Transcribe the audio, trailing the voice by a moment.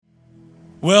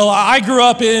Well, I grew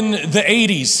up in the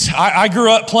 80s. I grew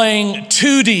up playing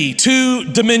 2D,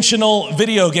 two-dimensional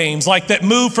video games like that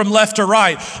move from left to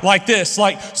right, like this,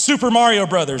 like Super Mario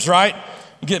Brothers, right?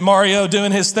 You get Mario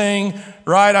doing his thing,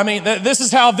 right? I mean, this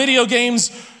is how video games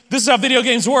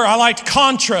were. I liked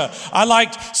Contra. I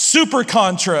liked Super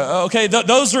Contra. Okay,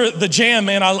 those are the jam,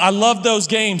 man. I loved those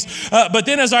games. But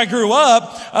then as I grew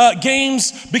up,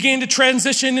 games began to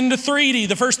transition into 3D.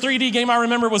 The first 3D game I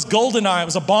remember was GoldenEye. It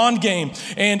was a Bond game.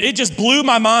 And it just blew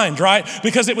my mind, right?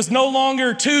 Because it was no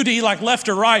longer 2D like left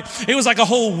or right. It was like a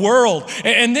whole world.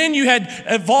 And then you had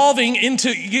evolving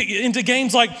into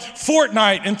games like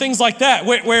Fortnite and things like that,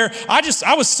 where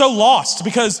I was so lost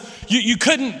because you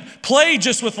couldn't play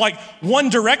just with like one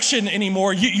direction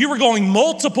anymore. You were going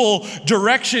multiple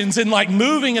directions and like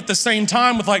moving at the same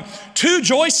time with like two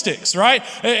joysticks, right?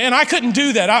 And I couldn't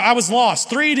do that. I was lost.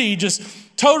 3D just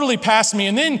totally passed me.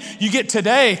 And then you get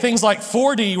today, things like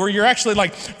 4D, where you're actually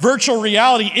like virtual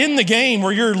reality in the game,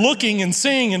 where you're looking and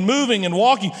seeing and moving and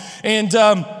walking. And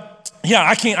yeah,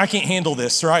 I can't handle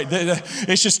this, right?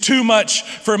 It's just too much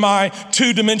for my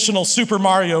two-dimensional Super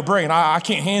Mario brain. I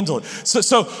can't handle it.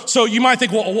 So you might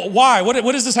think, well, why?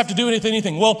 What does this have to do with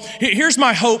anything? Well, here's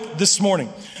my hope this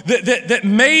morning, that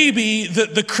maybe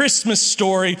the Christmas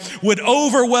story would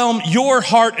overwhelm your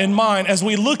heart and mind as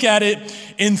we look at it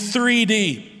in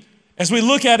 3D. As we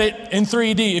look at it in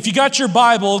 3D, if you got your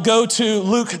Bible, go to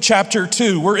Luke chapter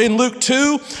 2. We're in Luke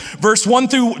 2, verse 1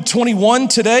 through 21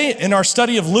 today in our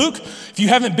study of Luke. If you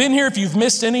haven't been here, if you've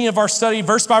missed any of our study,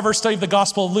 verse by verse study of the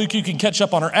Gospel of Luke, you can catch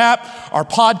up on our app, our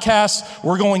podcast.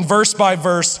 We're going verse by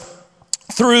verse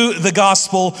through the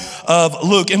Gospel of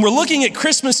Luke. And we're looking at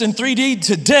Christmas in 3D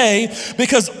today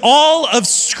because all of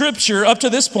Scripture up to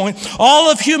this point,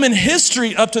 all of human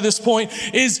history up to this point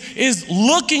is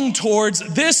looking towards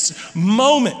this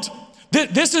moment.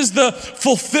 This is the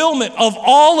fulfillment of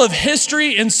all of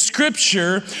history and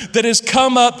Scripture that has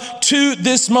come up to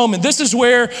this moment. This is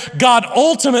where God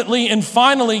ultimately and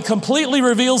finally completely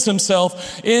reveals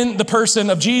himself in the person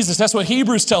of Jesus. That's what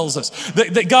Hebrews tells us,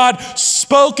 that God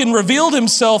spoke and revealed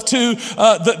himself to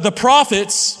the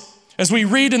prophets as we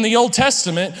read in the Old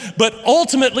Testament, but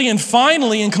ultimately and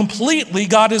finally and completely,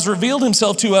 God has revealed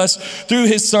himself to us through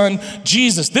his son,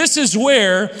 Jesus. This is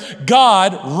where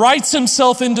God writes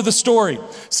himself into the story.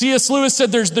 C.S. Lewis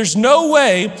said there's no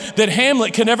way that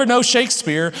Hamlet can ever know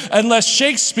Shakespeare unless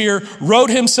Shakespeare wrote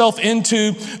himself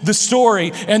into the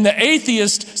story. And the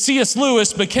atheist, C.S.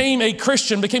 Lewis, became a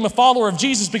Christian, became a follower of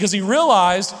Jesus because he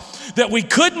realized that we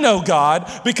could know God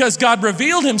because God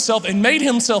revealed himself and made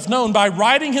himself known by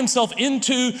writing himself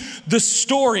into the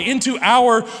story, into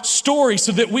our story,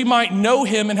 so that we might know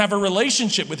him and have a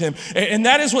relationship with him. And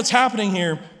that is what's happening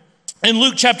here in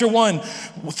Luke chapter 1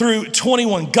 through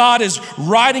 21. God is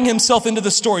writing himself into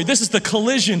the story. This is the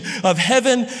collision of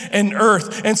heaven and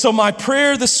earth. And so my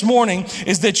prayer this morning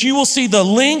is that you will see the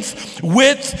length,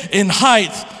 width, and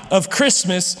height of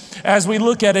Christmas as we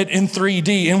look at it in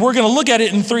 3D. And we're going to look at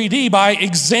it in 3D by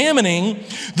examining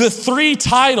the three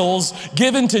titles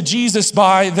given to Jesus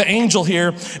by the angel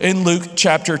here in Luke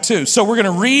chapter 2. So we're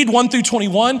going to read 1 through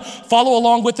 21. Follow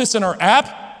along with us in our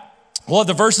app. We'll have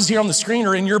the verses here on the screen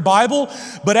or in your Bible.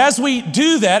 But as we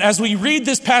do that, as we read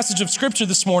this passage of Scripture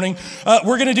this morning,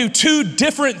 we're going to do two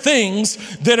different things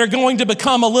that are going to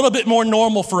become a little bit more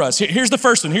normal for us. Here's the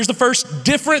first one. Here's the first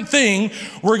different thing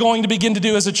we're going to begin to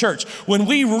do as a church. When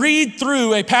we read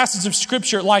through a passage of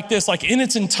Scripture like this, like in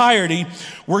its entirety,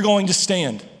 we're going to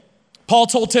stand. Paul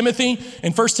told Timothy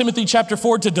in 1 Timothy chapter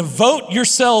 4 to devote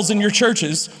yourselves in your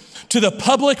churches to the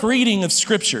public reading of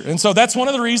Scripture. And so that's one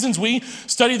of the reasons we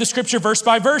study the Scripture verse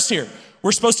by verse here.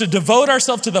 We're supposed to devote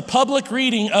ourselves to the public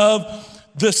reading of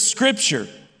the Scripture.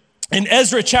 In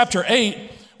Ezra chapter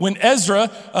 8, when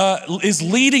Ezra is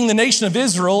leading the nation of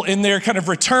Israel in their kind of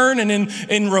return and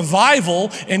in revival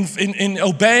and in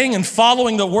obeying and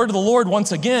following the word of the Lord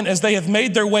once again, as they have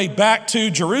made their way back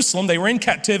to Jerusalem. They were in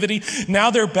captivity,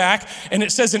 now they're back. And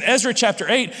it says in Ezra chapter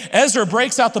 8, Ezra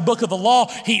breaks out the book of the law,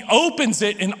 he opens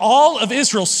it, and all of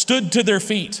Israel stood to their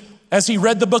feet as he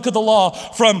read the book of the law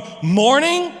from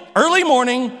early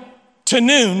morning to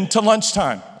noon to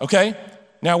lunchtime, okay?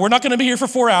 Now, we're not going to be here for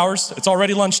 4 hours. It's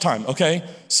already lunchtime, okay?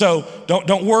 So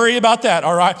don't worry about that,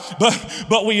 all right?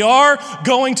 But we are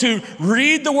going to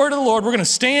read the word of the Lord. We're going to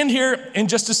stand here in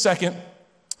just a second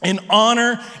in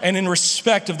honor and in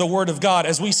respect of the word of God,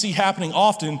 as we see happening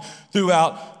often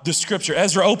throughout the Scripture.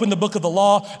 Ezra opened the book of the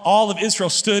law. All of Israel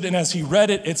stood, and as he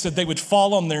read it, it said they would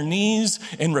fall on their knees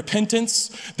in repentance.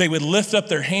 They would lift up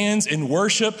their hands in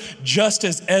worship, just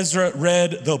as Ezra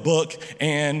read the book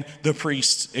and the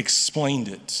priest explained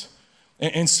it.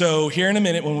 And so here in a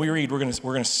minute when we read, we're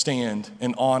gonna stand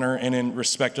in honor and in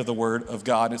respect of the word of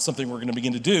God. It's something we're gonna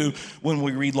begin to do when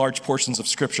we read large portions of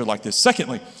scripture like this.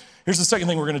 Secondly, here's the second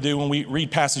thing we're gonna do when we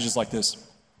read passages like this.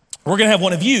 We're gonna have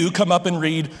one of you come up and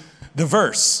read the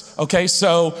verse, okay?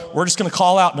 So we're just gonna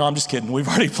call out, no, I'm just kidding. We've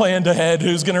already planned ahead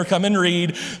who's gonna come and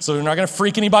read, so we're not gonna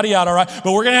freak anybody out, all right?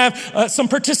 But we're gonna have some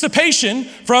participation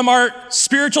from our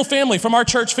spiritual family, from our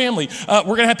church family.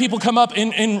 We're gonna have people come up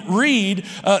and read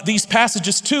these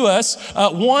passages to us.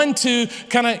 One, to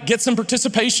kind of get some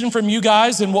participation from you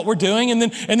guys in what we're doing, and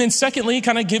then secondly,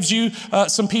 kind of gives you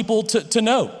some people to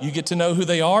know. You get to know who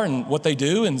they are and what they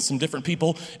do, and some different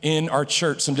people in our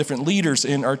church, some different leaders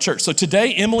in our church. So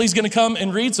today, Emily's gonna come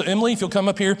and read. So Emily, if you'll come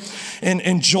up here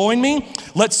and join me.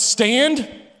 Let's stand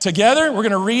together. We're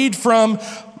gonna read from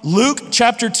Luke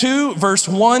chapter 2, verse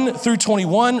 1 through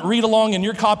 21. Read along in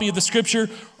your copy of the scripture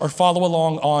or follow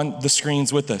along on the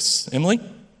screens with us. Emily?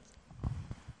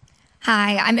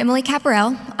 Hi, I'm Emily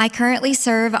Caparel. I currently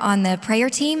serve on the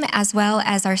prayer team as well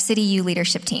as our City U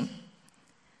leadership team.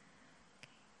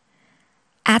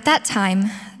 At that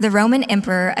time, the Roman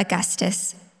Emperor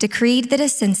Augustus decreed that a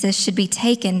census should be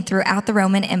taken throughout the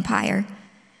Roman Empire.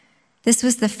 This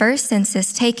was the first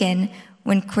census taken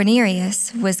when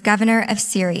Quirinius was governor of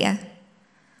Syria.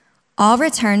 All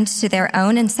returned to their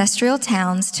own ancestral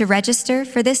towns to register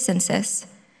for this census.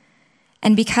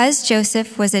 And because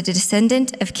Joseph was a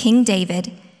descendant of King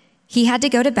David, he had to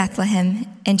go to Bethlehem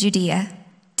in Judea,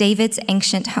 David's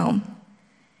ancient home.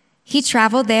 He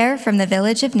traveled there from the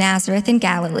village of Nazareth in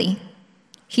Galilee.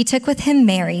 He took with him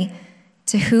Mary,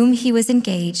 to whom he was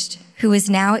engaged, who was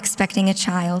now expecting a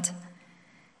child.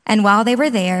 And while they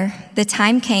were there, the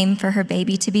time came for her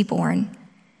baby to be born.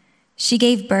 She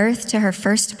gave birth to her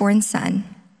firstborn son.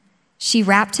 She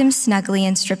wrapped him snugly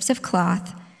in strips of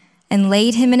cloth and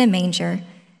laid him in a manger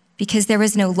because there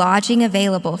was no lodging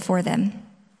available for them.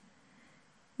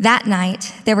 That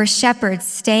night, there were shepherds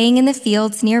staying in the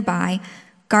fields nearby,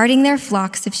 guarding their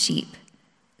flocks of sheep.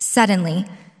 Suddenly,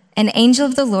 an angel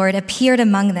of the Lord appeared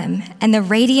among them, and the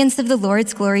radiance of the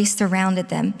Lord's glory surrounded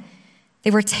them.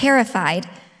 They were terrified,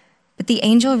 but the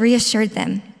angel reassured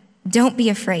them. "Don't be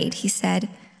afraid," he said.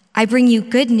 "I bring you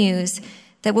good news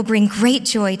that will bring great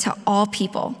joy to all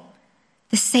people.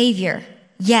 The Savior,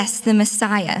 yes, the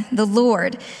Messiah, the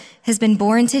Lord, has been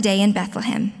born today in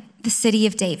Bethlehem, the city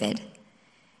of David.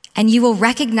 And you will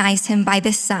recognize him by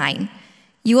this sign.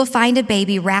 You will find a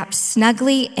baby wrapped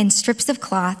snugly in strips of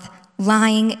cloth,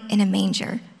 lying in a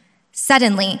manger."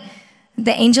 Suddenly,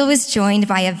 the angel was joined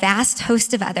by a vast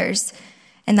host of others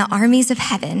and the armies of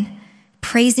heaven,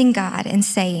 praising God and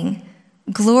saying,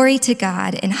 "Glory to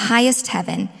God in highest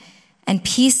heaven, and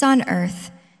peace on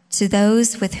earth to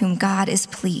those with whom God is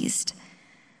pleased."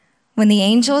 When the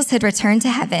angels had returned to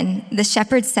heaven, the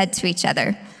shepherds said to each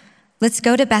other, "Let's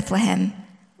go to Bethlehem.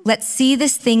 Let's see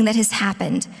this thing that has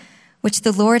happened, which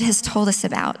the Lord has told us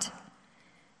about."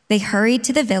 They hurried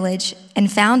to the village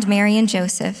and found Mary and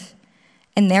Joseph,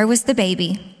 and there was the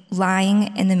baby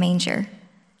lying in the manger.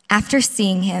 After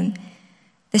seeing him,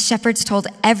 the shepherds told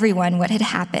everyone what had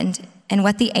happened and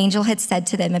what the angel had said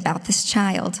to them about this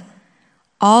child.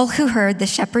 All who heard the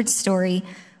shepherd's story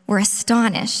were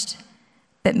astonished,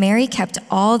 but Mary kept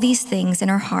all these things in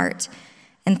her heart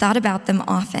and thought about them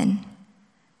often.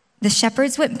 The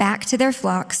shepherds went back to their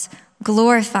flocks,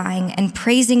 glorifying and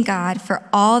praising God for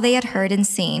all they had heard and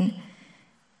seen.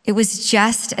 It was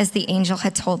just as the angel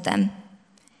had told them.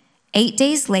 8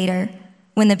 days later,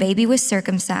 when the baby was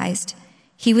circumcised,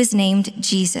 he was named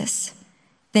Jesus,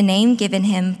 the name given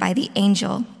him by the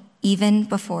angel even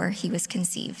before he was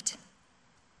conceived.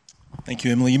 Thank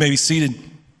you, Emily. You may be seated.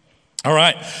 All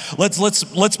right,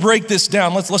 let's break this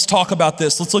down. Let's talk about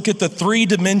this. Let's look at the three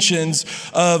dimensions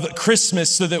of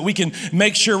Christmas so that we can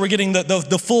make sure we're getting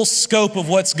the full scope of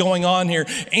what's going on here.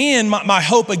 And my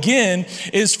hope again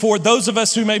is for those of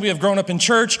us who maybe have grown up in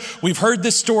church, we've heard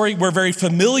this story, we're very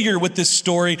familiar with this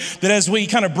story, that as we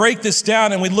kind of break this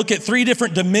down and we look at three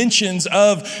different dimensions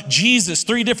of Jesus,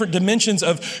 three different dimensions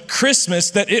of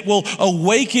Christmas, that it will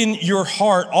awaken your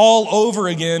heart all over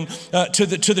again to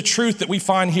the truth that we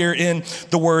find here in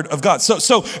the Word of God.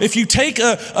 So if you take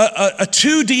a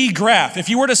 2D graph, if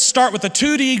you were to start with a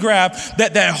 2D graph,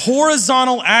 that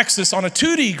horizontal axis on a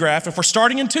 2D graph, if we're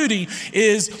starting in 2D,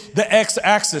 is the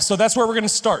x-axis. So that's where we're going to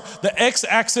start, the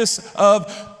x-axis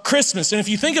of Christmas. And if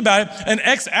you think about it, an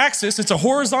x-axis, it's a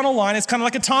horizontal line. It's kind of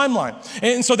like a timeline.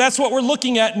 And so that's what we're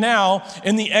looking at now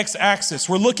in the x-axis.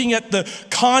 We're looking at the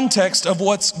context of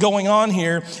what's going on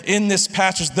here in this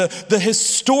passage, the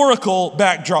historical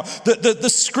backdrop, the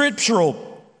scriptural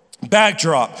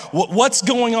backdrop. What's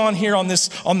going on here on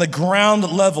the ground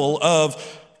level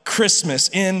of Christmas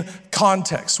in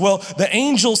context? Well, the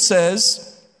angel says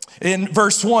in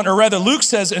verse 1, or rather Luke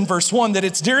says in verse 1, that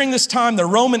it's during this time the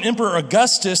Roman Emperor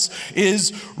Augustus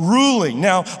is ruling.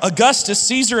 Now,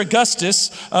 Caesar Augustus,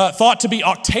 thought to be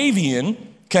Octavian,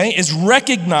 is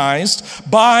recognized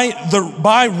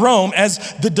by Rome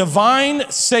as the divine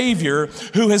savior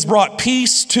who has brought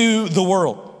peace to the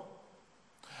world.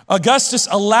 Augustus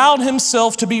allowed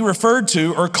himself to be referred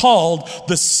to or called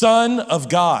the Son of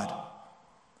God.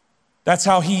 That's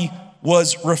how he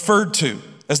was referred to,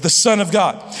 as the Son of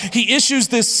God. He issues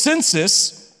this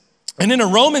census, and in a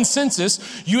Roman census,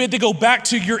 you had to go back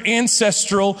to your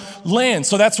ancestral land.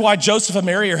 So that's why Joseph and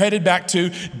Mary are headed back to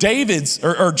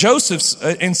Joseph's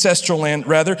ancestral land,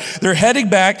 rather. They're heading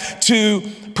back to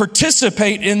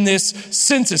participate in this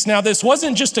census. Now, this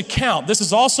wasn't just a count. This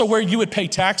is also where you would pay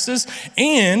taxes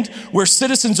and where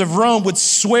citizens of Rome would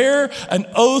swear an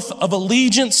oath of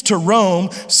allegiance to Rome,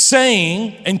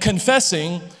 saying and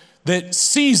confessing that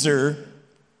Caesar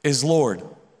is Lord.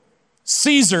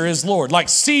 Caesar is Lord. Like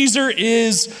Caesar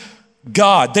is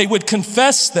God. They would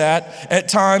confess that at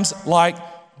times like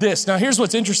this. Now, here's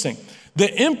what's interesting.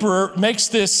 The emperor makes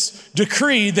this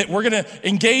decree that we're going to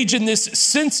engage in this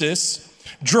census,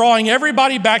 drawing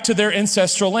everybody back to their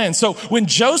ancestral land. So when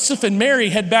Joseph and Mary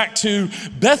head back to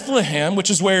Bethlehem,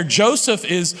 which is where Joseph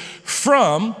is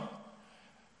from,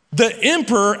 the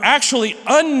emperor actually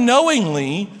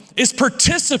unknowingly is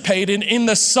participating in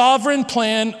the sovereign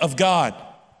plan of God.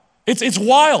 It's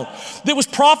wild. It was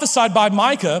prophesied by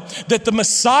Micah that the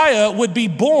Messiah would be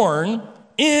born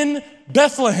in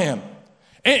Bethlehem.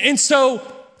 And so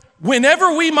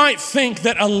whenever we might think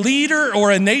that a leader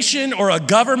or a nation or a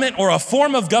government or a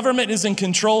form of government is in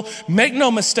control, make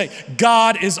no mistake,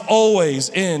 God is always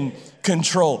in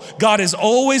control. God is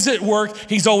always at work.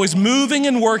 He's always moving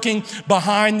and working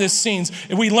behind the scenes.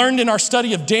 And we learned in our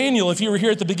study of Daniel, if you were here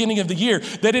at the beginning of the year,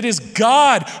 that it is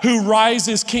God who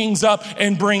rises kings up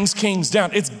and brings kings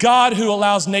down. It's God who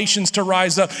allows nations to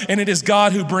rise up, and it is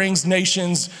God who brings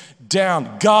nations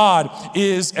down. God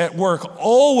is at work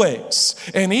always.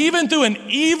 And even through an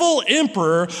evil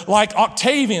emperor like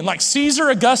Octavian, like Caesar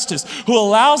Augustus, who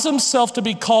allows himself to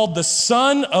be called the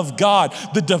Son of God,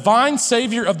 the divine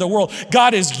savior of the world,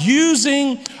 God is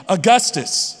using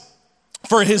Augustus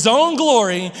for his own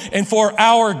glory and for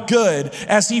our good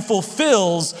as he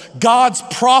fulfills God's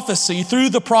prophecy through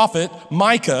the prophet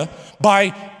Micah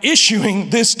by issuing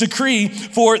this decree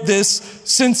for this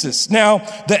census. Now,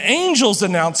 the angel's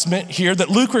announcement here that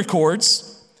Luke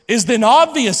records is then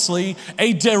obviously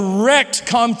a direct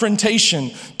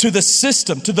confrontation to the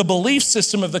system, to the belief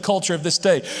system of the culture of this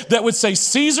day that would say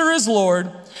Caesar is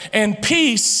Lord and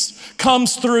peace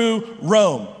comes through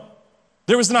Rome.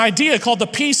 There was an idea called the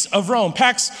peace of Rome,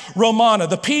 Pax Romana,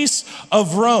 the peace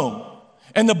of Rome.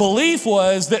 And the belief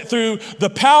was that through the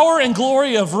power and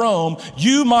glory of Rome,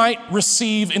 you might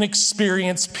receive and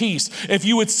experience peace. If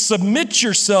you would submit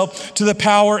yourself to the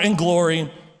power and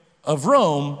glory of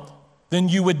Rome, then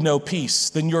you would know peace.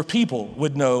 Then your people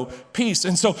would know peace.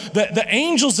 And so the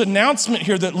angel's announcement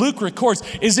here that Luke records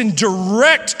is in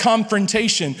direct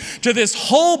confrontation to this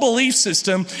whole belief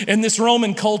system in this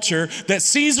Roman culture that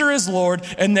Caesar is Lord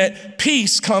and that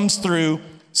peace comes through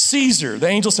Caesar. The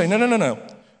angel's saying, no.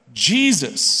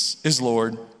 Jesus is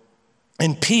Lord,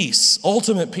 and peace,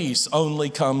 ultimate peace, only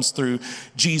comes through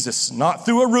Jesus, not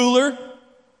through a ruler,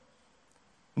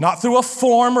 not through a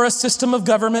form or a system of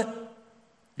government.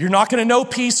 You're not going to know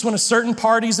peace when a certain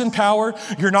party's in power.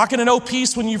 You're not going to know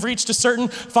peace when you've reached a certain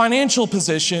financial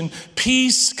position.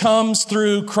 Peace comes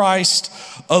through Christ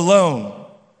alone.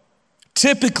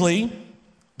 Typically,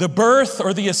 the birth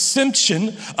or the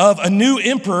ascension of a new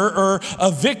emperor or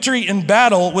a victory in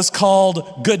battle was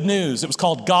called good news. It was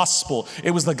called gospel. It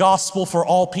was the gospel for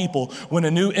all people when a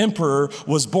new emperor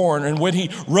was born. And when he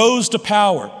rose to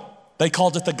power, they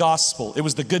called it the gospel. It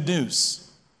was the good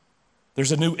news.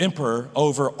 There's a new emperor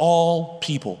over all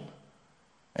people.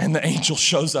 And the angel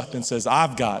shows up and says,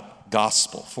 I've got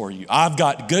gospel for you. I've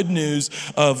got good news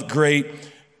of great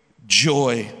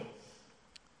joy.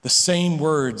 The same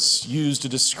words used to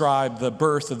describe the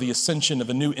birth of the ascension of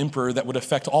a new emperor that would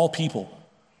affect all people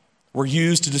were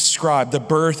used to describe the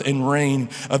birth and reign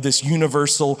of this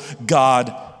universal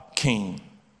God King.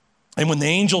 And when the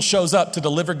angel shows up to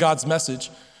deliver God's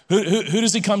message, who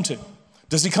does he come to?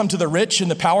 Does he come to the rich and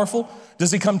the powerful?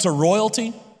 Does he come to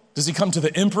royalty? Does he come to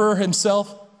the emperor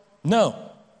himself? No.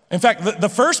 In fact, the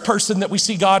first person that we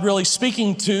see God really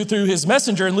speaking to through his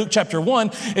messenger in Luke chapter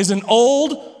 1 is an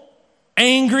old,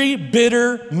 angry,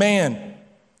 bitter man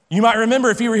You might remember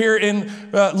if you were here in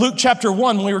Luke chapter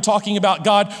 1 when we were talking about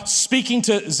God speaking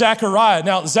to Zechariah.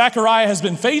 Now, Zechariah has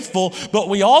been faithful, but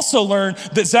we also learned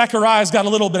that Zechariah's got a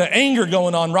little bit of anger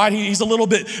going on, right? He's a little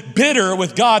bit bitter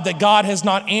with God that God has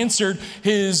not answered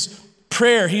his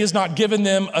prayer. He has not given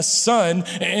them a son.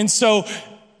 And so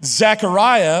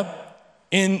Zechariah,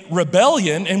 in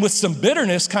rebellion and with some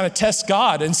bitterness, kind of tests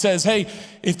God and says, hey,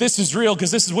 if this is real, because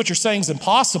this is what you're saying is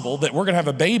impossible, that we're going to have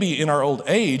a baby in our old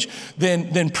age,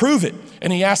 then prove it.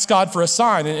 And he asked God for a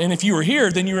sign. And if you were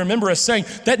here, then you remember us saying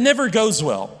that never goes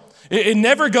well. It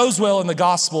never goes well in the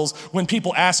Gospels when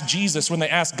people ask Jesus, when they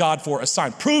ask God for a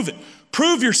sign. Prove it.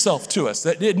 Prove yourself to us.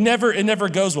 That it never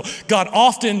goes well. God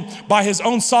often, by his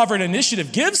own sovereign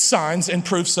initiative, gives signs and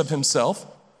proofs of himself.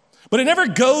 But it never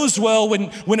goes well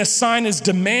when a sign is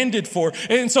demanded for.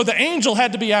 And so the angel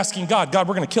had to be asking God,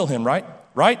 we're going to kill him, right?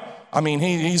 Right? I mean,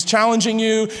 he's challenging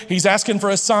you. He's asking for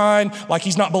a sign, like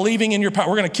he's not believing in your power.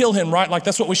 We're going to kill him, right? Like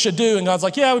that's what we should do. And God's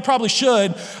like, yeah, we probably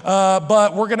should,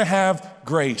 but we're going to have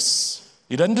grace.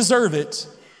 He doesn't deserve it,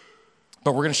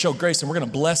 but we're going to show grace and we're going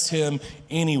to bless him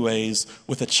anyways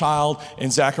with a child in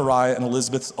Zechariah and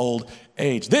Elizabeth's old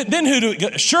age. Then who do we go?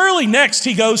 Surely next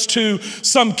he goes to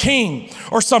some king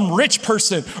or some rich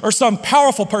person or some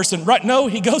powerful person, right? No,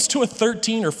 he goes to a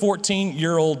 13 or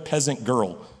 14-year-old peasant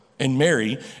girl and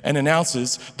Mary and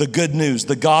announces the good news,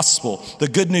 the gospel, the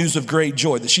good news of great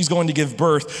joy, that she's going to give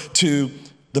birth to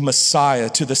the Messiah,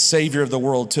 to the Savior of the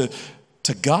world,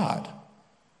 to God.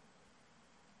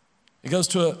 He goes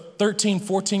to a 13,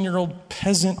 14-year-old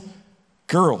peasant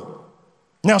girl.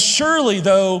 Now, surely,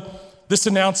 though, this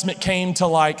announcement came to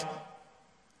like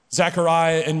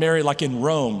Zechariah and Mary like in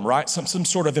Rome, right? Some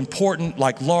sort of important,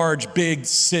 like large, big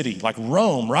city, like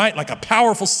Rome, right? Like a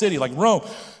powerful city like Rome.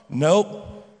 Nope.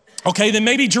 Okay, then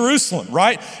maybe Jerusalem,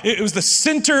 right? It was the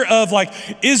center of like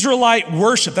Israelite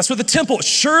worship. That's where the temple is.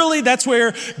 Surely that's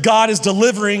where God is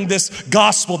delivering this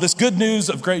gospel, this good news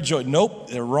of great joy. Nope,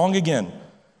 they're wrong again.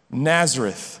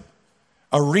 Nazareth,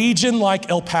 a region like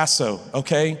El Paso,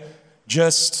 okay?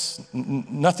 Just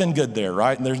nothing good there,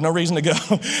 right? There's no reason to go.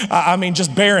 I mean,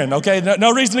 just barren, okay?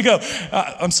 No reason to go.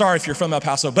 I'm sorry if you're from El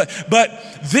Paso, but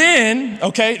then,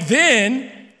 okay, then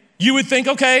you would think,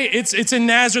 okay, it's in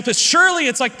Nazareth. Surely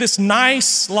it's like this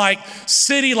nice like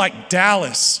city like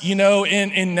Dallas,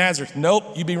 in Nazareth.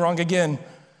 Nope, you'd be wrong again.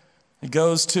 He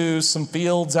goes to some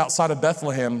fields outside of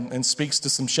Bethlehem and speaks to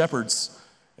some shepherds.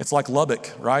 It's like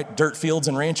Lubbock, right? Dirt fields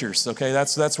and ranchers, okay?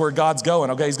 That's where God's going,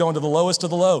 okay? He's going to the lowest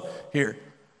of the low here.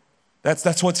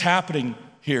 That's what's happening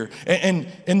here. And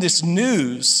this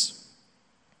news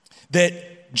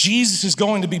that Jesus is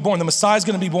going to be born, the Messiah is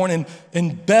going to be born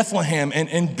in Bethlehem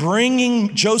and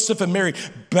bringing Joseph and Mary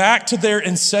back to their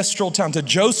ancestral town, to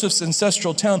Joseph's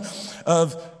ancestral town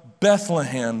of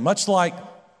Bethlehem, much like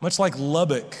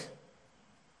Lubbock,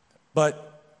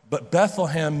 but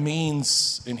Bethlehem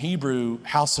means in Hebrew,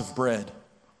 house of bread.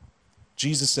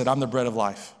 Jesus said, I'm the bread of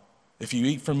life. If you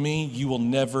eat from me, you will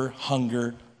never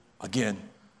hunger again.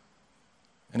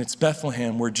 And it's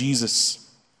Bethlehem where Jesus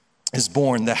is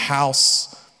born, the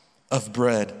house of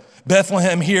bread.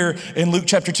 Bethlehem here in Luke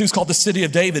chapter 2 is called the city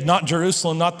of David, not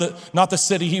Jerusalem, not the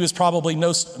city he was probably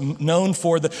known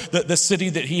for, the city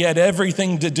that he had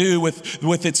everything to do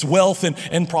with its wealth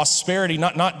and prosperity,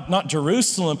 not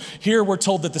Jerusalem. Here we're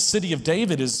told that the city of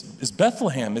David is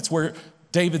Bethlehem. It's where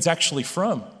David's actually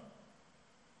from.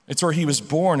 It's where he was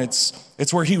born.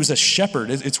 It's where he was a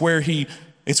shepherd. It's where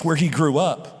he grew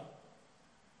up.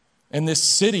 And this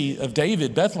city of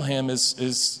David, Bethlehem,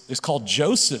 is called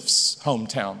Joseph's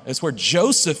hometown. It's where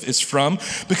Joseph is from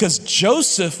because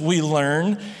Joseph, we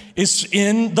learn, is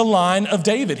in the line of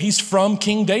David. He's from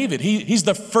King David. He's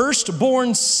the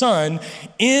firstborn son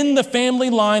in the family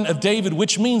line of David,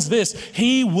 which means this: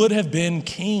 he would have been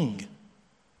king.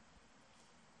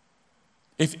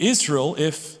 If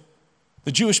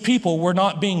the Jewish people were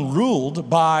not being ruled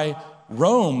by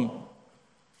Rome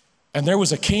and there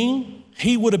was a king,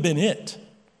 he would have been it.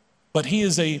 But he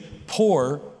is a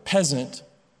poor peasant,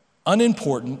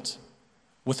 unimportant,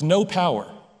 with no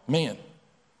power man.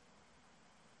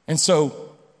 And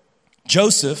so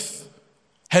Joseph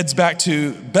heads back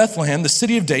to Bethlehem, the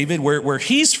city of David, where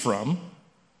he's from.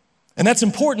 And that's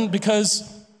important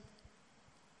because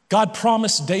God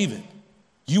promised David,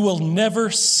 you will never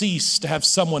cease to have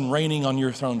someone reigning on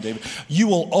your throne, David. You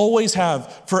will always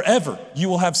have, forever, you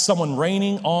will have someone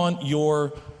reigning on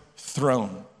your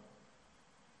throne.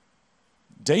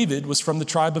 David was from the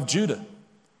tribe of Judah.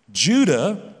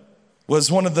 Judah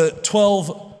was one of the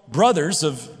 12 brothers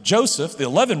of Joseph, the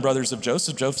 11 brothers of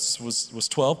Joseph. Joseph was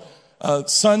 12,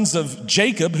 sons of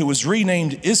Jacob, who was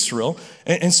renamed Israel.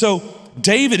 And so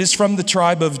David is from the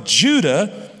tribe of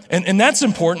Judah. And that's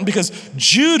important because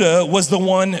Judah was the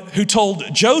one who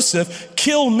told Joseph,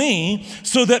 kill me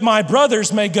so that my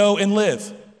brothers may go and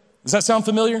live. Does that sound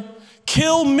familiar?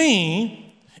 Kill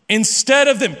me instead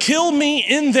of them. Kill me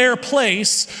in their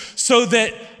place so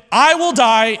that I will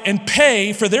die and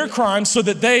pay for their crimes so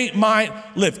that they might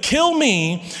live. Kill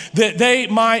me that they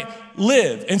might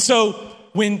live. And so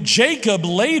when Jacob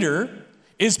later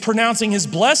is pronouncing his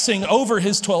blessing over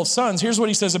his 12 sons, here's what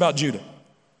he says about Judah.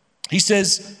 He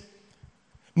says,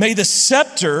 may the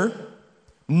scepter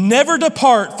never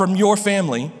depart from your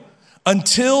family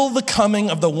until the coming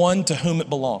of the one to whom it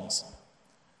belongs.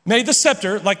 May the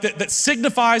scepter, like that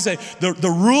signifies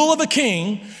the rule of a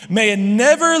king, may it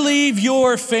never leave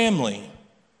your family.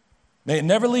 May it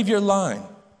never leave your line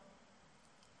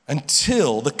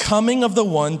until the coming of the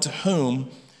one to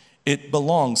whom it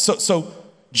belongs. So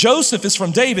Joseph is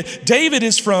from David. David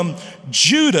is from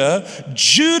Judah.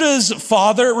 Judah's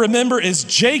father, remember, is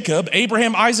Jacob,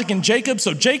 Abraham, Isaac, and Jacob.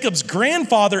 So Jacob's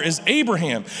grandfather is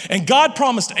Abraham. And God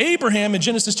promised Abraham in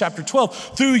Genesis chapter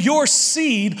 12, through your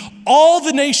seed, all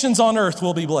the nations on earth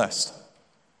will be blessed.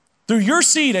 Through your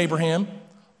seed, Abraham,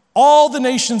 all the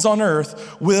nations on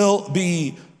earth will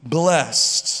be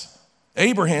blessed.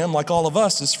 Abraham, like all of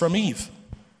us, is from Eve.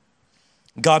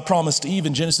 God promised Eve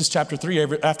in Genesis chapter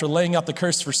 3, after laying out the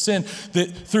curse for sin,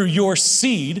 that through your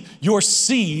seed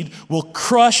will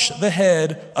crush the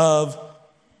head of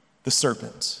the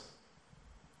serpent,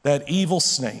 that evil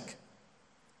snake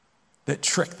that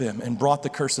tricked them and brought the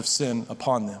curse of sin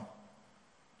upon them.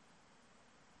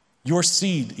 Your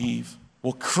seed, Eve,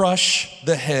 will crush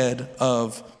the head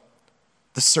of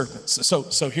the serpent.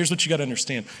 So here's what you got to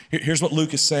understand. Here's what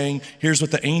Luke is saying. Here's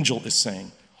what the angel is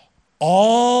saying.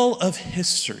 All of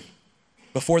history,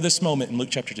 before this moment in Luke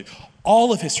chapter 2,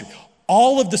 all of history,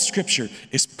 all of the scripture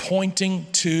is pointing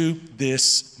to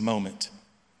this moment.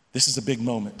 This is a big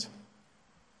moment.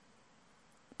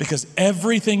 Because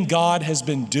everything God has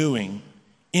been doing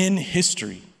in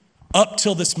history up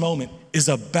till this moment is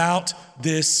about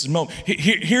this moment.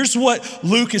 Here's what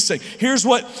Luke is saying. Here's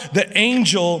what the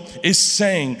angel is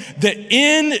saying. That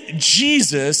in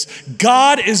Jesus,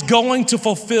 God is going to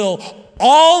fulfill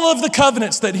all of the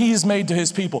covenants that he has made to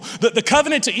his people. The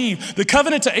covenant to Eve, the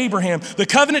covenant to Abraham, the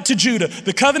covenant to Judah,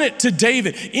 the covenant to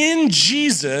David. In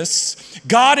Jesus,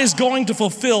 God is going to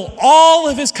fulfill all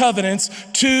of his covenants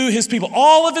to his people,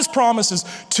 all of his promises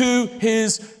to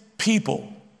his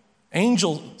people.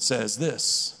 Angel says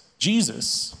this: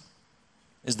 Jesus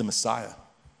is the Messiah.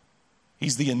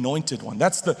 He's the anointed one.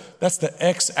 That's the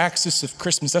x-axis of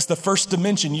Christmas. That's the first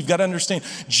dimension. You've got to understand.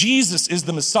 Jesus is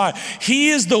the Messiah.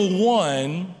 He is the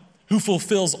one who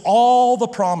fulfills all the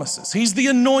promises. He's the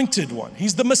anointed one.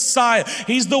 He's the Messiah.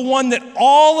 He's the one that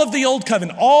all of the Old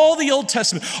Covenant, all the Old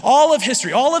Testament, all of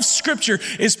history, all of Scripture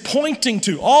is pointing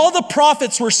to. All the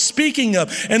prophets were speaking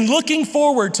of and looking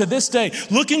forward to this day,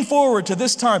 looking forward to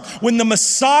this time when the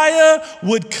Messiah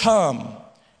would come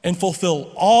and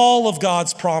fulfill all of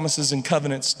God's promises and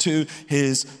covenants to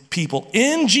his people.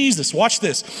 In Jesus, watch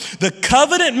this, the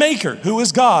covenant maker, who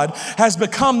is God, has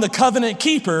become the covenant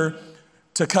keeper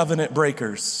to covenant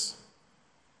breakers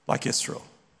like Israel,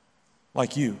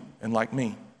 like you and like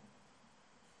me.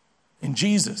 In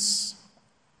Jesus,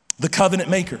 the covenant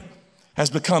maker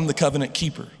has become the covenant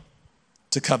keeper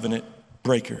to covenant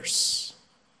breakers.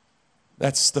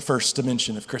 That's the first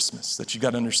dimension of Christmas that you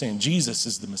got to understand. Jesus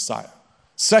is the Messiah.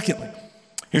 Secondly,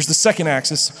 here's the second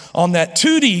axis. On that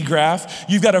 2D graph,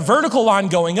 you've got a vertical line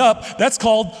going up. That's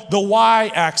called the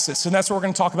y-axis, and that's what we're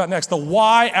going to talk about next. The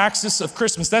y-axis of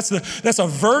Christmas. That's a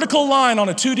vertical line on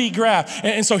a 2D graph.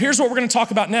 And so here's what we're going to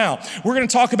talk about now. We're going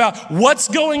to talk about what's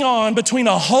going on between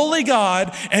a holy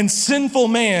God and sinful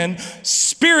man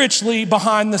spiritually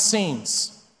behind the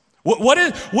scenes. What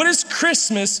is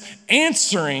Christmas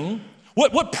answering?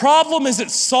 What problem is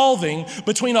it solving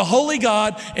between a holy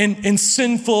God and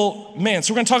sinful man?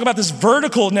 So we're going to talk about this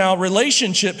vertical now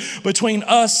relationship between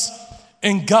us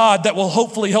and God that will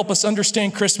hopefully help us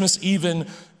understand Christmas even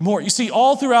more. You see,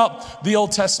 all throughout the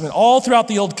Old Testament, all throughout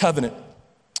the Old Covenant,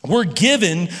 we're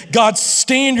given God's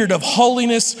standard of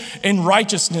holiness and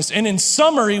righteousness. And in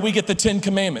summary, we get the 10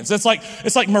 Commandments. It's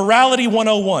like morality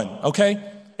 101, okay?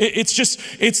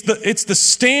 It's the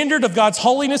standard of God's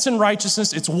holiness and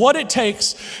righteousness. It's what it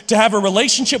takes to have a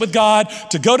relationship with God,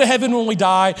 to go to heaven when we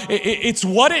die. It's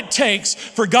what it takes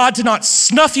for God to not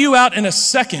snuff you out in a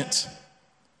second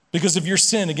because of your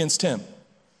sin against him.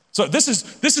 So this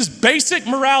is basic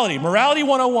morality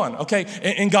 101, okay,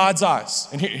 in God's eyes.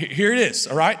 And here it is,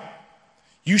 all right?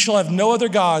 You shall have no other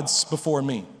gods before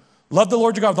me. Love the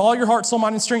Lord your God with all your heart, soul,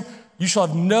 mind, and strength. You shall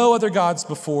have no other gods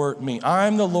before me.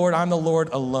 I'm the Lord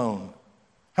alone.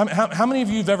 How many of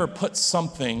you have ever put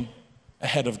something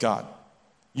ahead of God?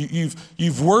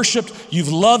 You've worshiped,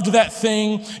 you've loved that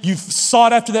thing, you've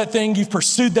sought after that thing, you've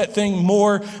pursued that thing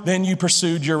more than you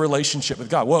pursued your relationship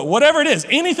with God. Well, whatever it is,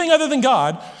 anything other than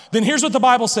God, then here's what the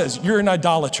Bible says: you're an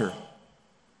idolater.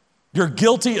 You're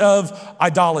guilty of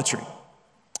idolatry.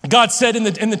 God said in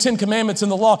the Ten Commandments in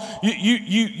the law,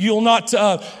 you'll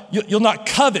not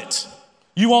covet.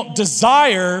 You won't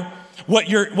desire what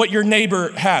your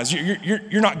neighbor has.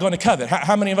 You're not going to covet.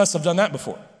 How many of us have done that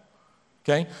before?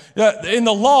 Okay. In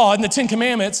the law, in the Ten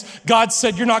Commandments, God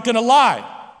said you're not going to lie.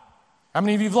 How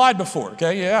many of you have lied before?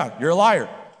 Okay, yeah, you're a liar.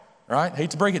 All right,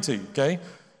 hate to break it to you. Okay.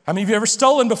 How many of you ever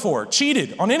stolen before?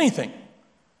 Cheated on anything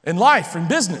in life, in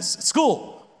business, at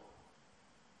school?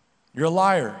 You're a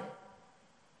liar.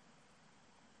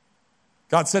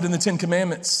 God said in the Ten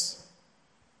Commandments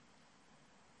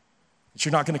that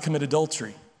you're not going to commit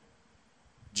adultery.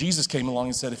 Jesus came along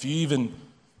and said, if you even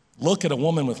look at a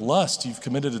woman with lust, you've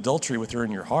committed adultery with her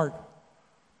in your heart.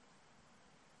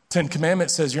 Ten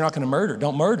Commandments says you're not going to murder.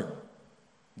 Don't murder.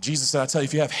 Jesus said, I tell you,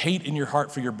 if you have hate in your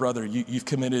heart for your brother, you've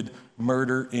committed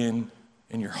murder in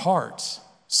your heart.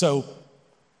 So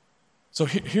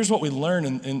here's what we learn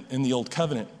in the Old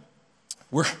Covenant.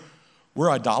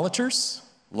 We're idolaters,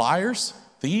 liars,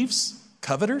 thieves,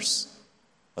 coveters,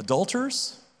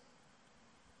 adulterers.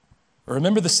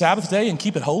 Remember the Sabbath day and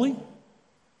keep it holy?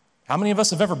 How many of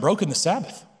us have ever broken the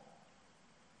Sabbath?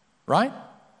 Right?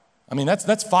 I mean,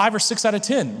 that's 5 or 6 out of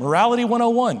 10. Morality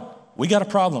 101. We got a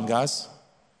problem, guys.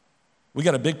 We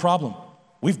got a big problem.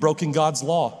 We've broken God's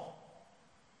law.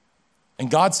 And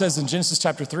God says in Genesis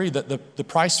chapter 3 that the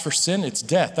price for sin, it's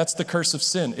death. That's the curse of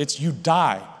sin. It's you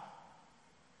die.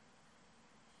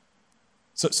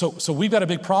 So we've got a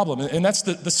big problem. And that's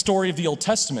the story of the Old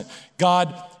Testament.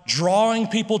 God drawing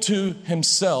people to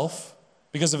himself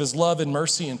because of his love and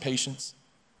mercy and patience.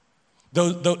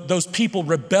 Those people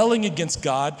rebelling against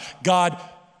God, God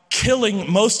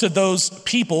killing most of those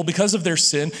people because of their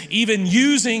sin, even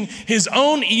using his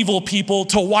own evil people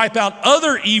to wipe out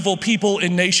other evil people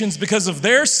in nations because of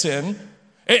their sin.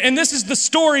 And this is the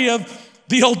story of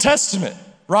the Old Testament,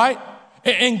 right?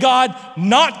 And God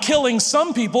not killing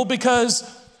some people because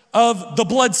of the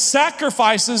blood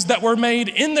sacrifices that were made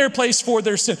in their place for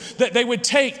their sin. That they would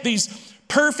take these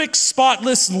perfect,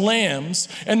 spotless lambs,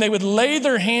 and they would lay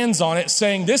their hands on it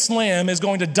saying, this lamb is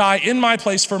going to die in my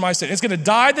place for my sin. It's going to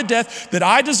die the death that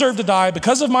I deserve to die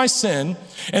because of my sin.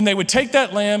 And they would take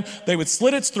that lamb, they would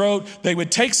slit its throat, they would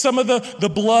take some of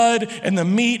the blood and the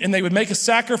meat, and they would make a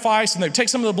sacrifice, and they would take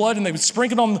some of the blood and they would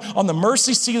sprinkle it on the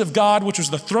mercy seat of God, which was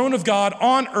the throne of God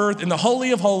on earth in the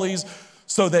Holy of Holies,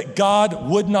 so that God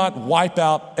would not wipe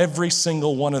out every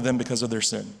single one of them because of their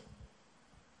sin.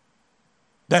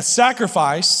 That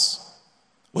sacrifice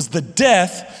was the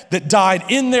death that died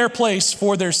in their place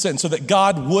for their sin, so that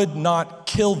God would not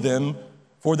kill them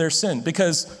for their sin.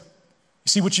 Because, you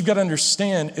see, what you've got to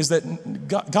understand is that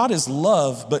God is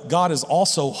love, but God is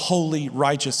also holy,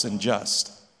 righteous, and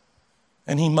just.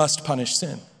 And he must punish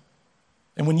sin.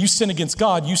 And when you sin against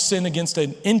God, you sin against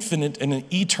an infinite and an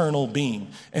eternal being.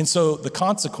 And so the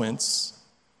consequence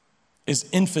is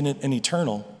infinite and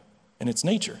eternal in its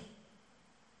nature.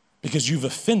 Because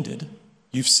you've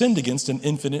sinned against an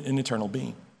infinite and eternal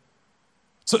being.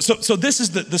 So this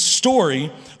is the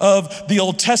story of the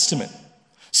Old Testament.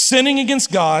 Sinning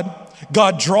against God,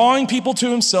 God drawing people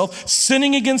to himself,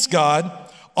 sinning against God,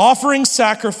 offering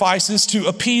sacrifices to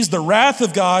appease the wrath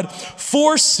of God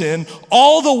for sin,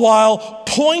 all the while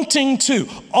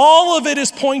all of it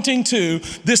is pointing to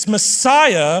this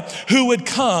Messiah who would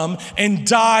come and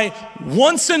die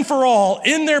once and for all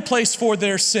in their place for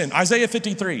their sin. Isaiah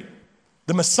 53,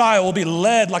 the Messiah will be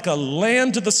led like a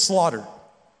lamb to the slaughter.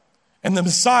 And the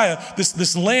Messiah,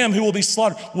 this lamb who will be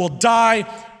slaughtered, will die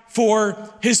for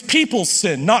his people's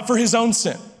sin, not for his own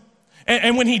sin.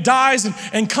 And when he dies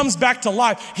and comes back to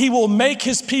life, he will make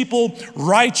his people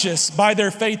righteous by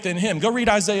their faith in him. Go read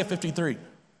Isaiah 53.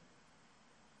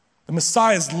 The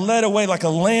Messiah is led away like a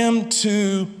lamb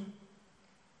to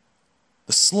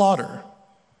the slaughter.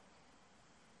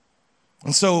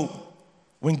 And so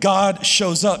when God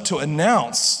shows up to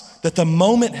announce that the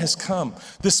moment has come,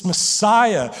 this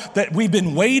Messiah that we've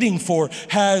been waiting for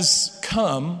has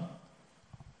come,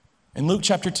 in Luke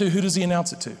chapter 2, who does he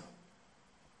announce it to?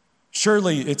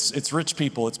 Surely it's rich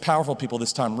people, it's powerful people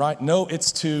this time, right? No,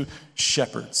 it's to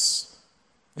shepherds.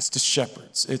 It's to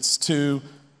shepherds. It's to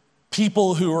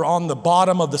people who are on the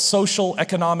bottom of the social,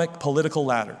 economic, political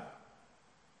ladder.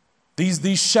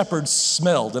 These shepherds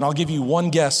smelled, and I'll give you one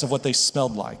guess of what they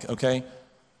smelled like, okay?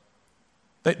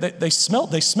 They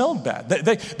smelled bad.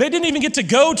 They didn't even get to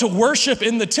go to worship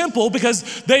in the temple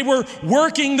because they were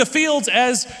working the fields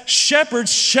as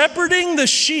shepherds, shepherding the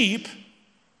sheep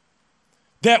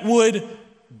that would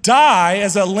die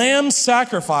as a lamb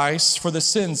sacrifice for the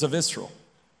sins of Israel.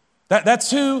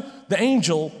 That's who the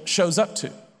angel shows up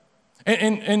to.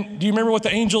 And do you remember what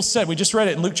the angel said? We just read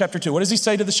it in Luke chapter 2. What does he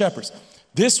say to the shepherds?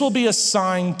 This will be a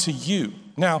sign to you.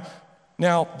 Now,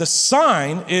 the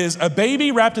sign is a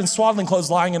baby wrapped in swaddling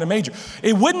clothes lying in a manger.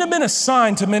 It wouldn't have been a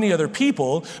sign to many other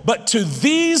people, but to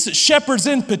these shepherds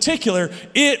in particular,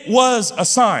 it was a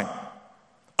sign.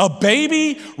 A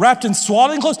baby wrapped in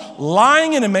swaddling clothes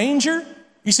lying in a manger.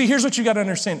 You see, here's what you got to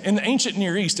understand. In the ancient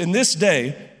Near East, in this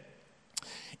day,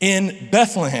 in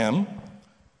Bethlehem,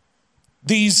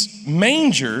 these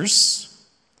mangers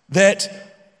that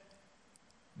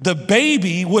the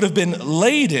baby would have been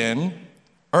laid in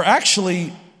are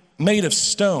actually made of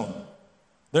stone.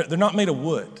 They're not made of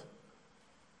wood.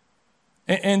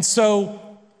 And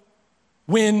so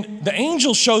when the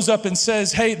angel shows up and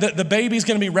says, hey, the baby's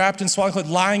going to be wrapped in swaddling clothes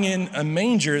lying in a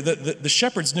manger, the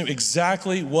shepherds knew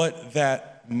exactly what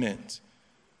that meant.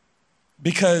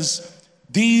 Because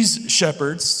these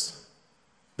shepherds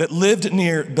that lived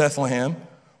near Bethlehem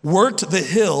worked the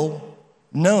hill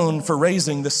known for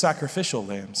raising the sacrificial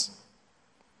lambs.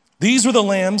 These were the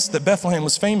lambs that Bethlehem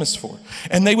was famous for.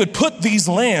 And they would put these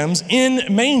lambs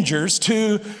in mangers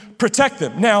to protect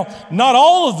them. Now, not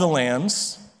all of the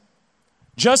lambs,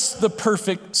 just the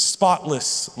perfect,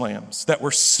 spotless lambs that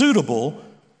were suitable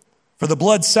for the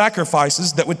blood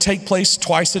sacrifices that would take place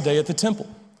twice a day at the temple.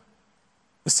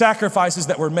 The sacrifices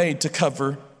that were made to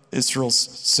cover Israel's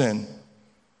sin.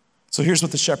 So here's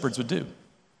what the shepherds would do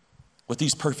with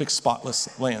these perfect,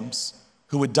 spotless lambs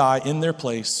who would die in their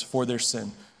place for their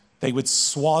sin. They would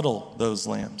swaddle those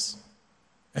lambs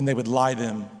and they would lie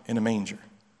them in a manger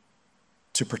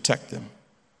to protect them.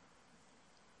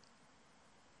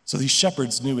 So these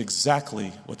shepherds knew exactly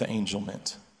what the angel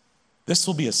meant. This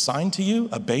will be a sign to you,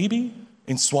 a baby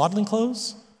in swaddling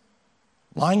clothes,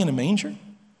 lying in a manger.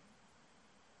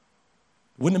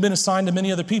 Wouldn't have been a sign to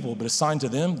many other people, but a sign to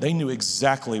them. They knew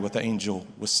exactly what the angel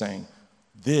was saying.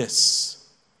 This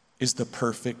is the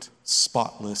perfect,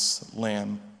 spotless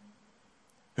lamb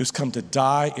who's come to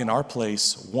die in our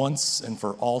place once and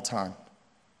for all time.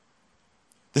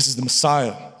 This is the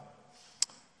Messiah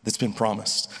that's been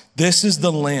promised. This is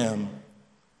the lamb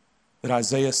that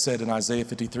Isaiah said in Isaiah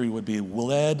 53 would be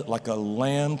led like a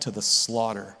lamb to the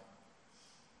slaughter,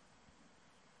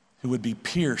 who would be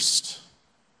pierced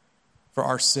for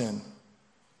our sin,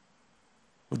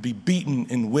 would be beaten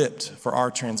and whipped for our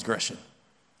transgression.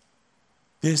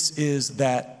 This is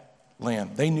that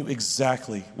lamb. They knew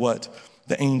exactly what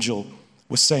the angel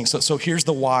was saying. So here's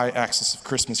the y-axis of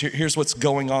Christmas. Here's what's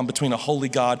going on between a holy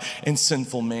God and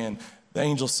sinful man. The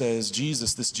angel says,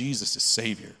 this Jesus is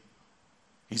Savior.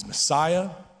 He's Messiah.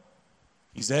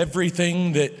 He's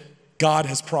everything that God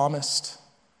has promised.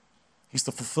 He's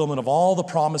the fulfillment of all the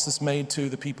promises made to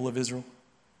the people of Israel.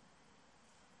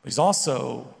 But he's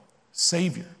also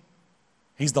Savior.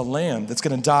 He's the lamb that's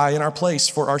going to die in our place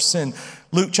for our sin.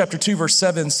 Luke chapter 2, verse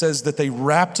 7 says that they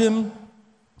wrapped him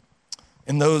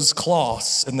in those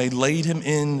cloths and they laid him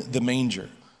in the manger.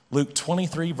 Luke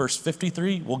 23, verse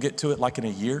 53, we'll get to it like in a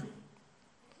year.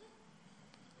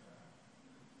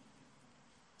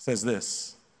 Says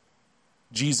this: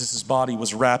 Jesus' body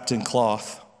was wrapped in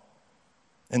cloth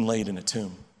and laid in a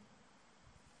tomb.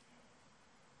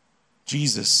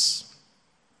 Jesus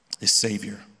is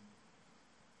Savior.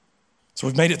 So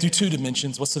we've made it through 2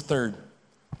 dimensions. What's the third?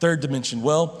 Third dimension.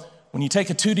 Well, when you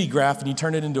take a 2D graph and you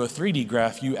turn it into a 3D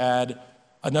graph, you add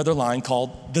another line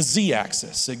called the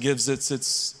Z-axis. It gives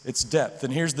its depth.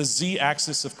 And here's the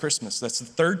Z-axis of Christmas. That's the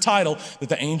third title that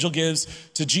the angel gives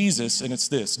to Jesus, and it's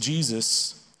this: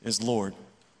 Jesus is Lord.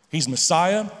 He's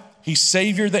Messiah. He's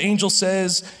Savior, the angel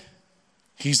says.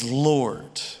 He's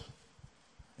Lord.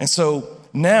 And so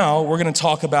now we're going to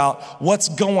talk about what's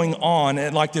going on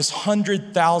at like this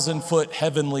 100,000-foot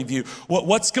heavenly view.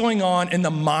 What's going on in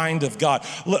the mind of God?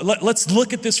 Let's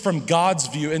look at this from God's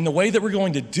view. And the way that we're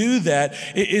going to do that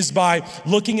is by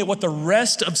looking at what the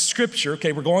rest of Scripture,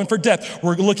 okay, we're going for depth.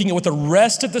 We're looking at what the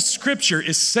rest of the Scripture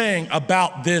is saying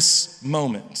about this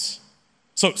moment.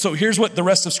 So here's what the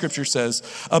rest of Scripture says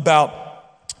about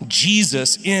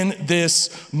Jesus in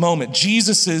this moment.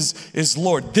 Jesus is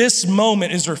Lord. This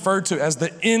moment is referred to as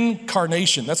the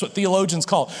incarnation. That's what theologians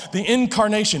call it. The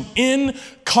incarnation.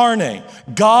 Incarnate.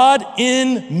 God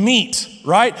in meat,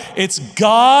 right? It's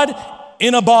God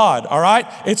in a bod, all right?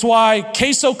 It's why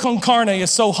queso con carne is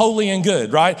so holy and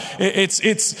good, right?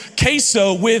 It's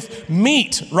queso with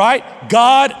meat, right?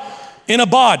 God in a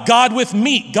bod, God with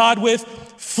meat, God with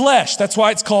flesh. That's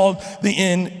why it's called the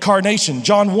incarnation.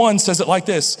 John 1 says it like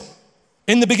this.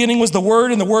 In the beginning was the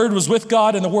Word, and the Word was with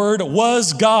God, and the Word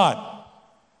was God.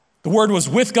 The Word was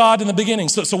with God in the beginning.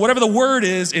 So whatever the Word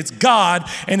is, it's God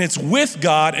and it's with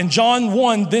God. And John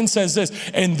 1 then says this,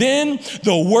 and then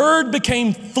the Word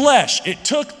became flesh. It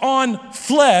took on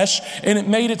flesh and it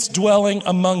made its dwelling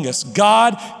among us.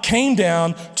 God came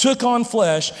down, took on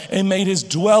flesh and made his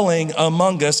dwelling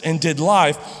among us and did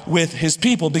life with his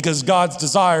people because God's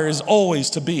desire is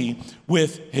always to be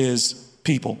with his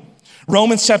people.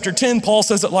 Romans chapter 10, Paul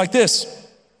says it like this.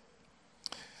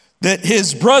 That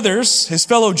his brothers, his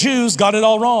fellow Jews, got it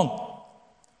all wrong.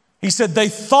 He said they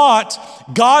thought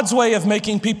God's way of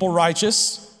making people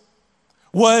righteous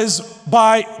was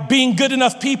by being good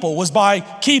enough people, was by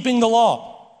keeping the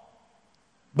law.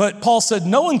 But Paul said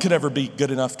no one could ever be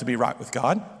good enough to be right with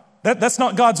God. That's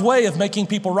not God's way of making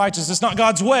people righteous. It's not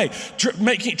God's way.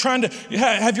 Trying to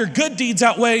have your good deeds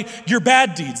outweigh your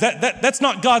bad deeds. That's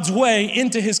not God's way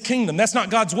into his kingdom. That's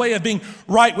not God's way of being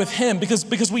right with him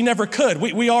because we never could.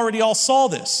 We already all saw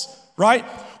this, right?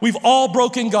 We've all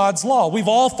broken God's law. We've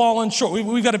all fallen short.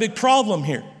 We've got a big problem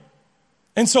here.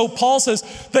 And so Paul says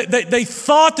that they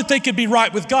thought that they could be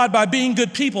right with God by being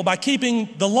good people, by keeping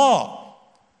the law.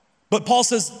 But Paul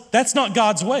says that's not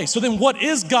God's way. So then what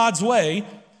is God's way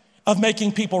of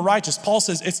making people righteous? Paul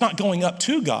says it's not going up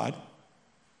to God.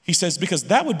 He says because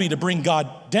that would be to bring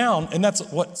God down, and that's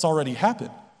what's already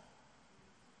happened.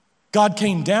 God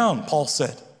came down, Paul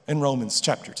said in Romans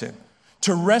chapter 10,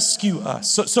 to rescue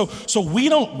us. So we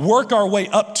don't work our way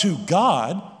up to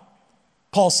God.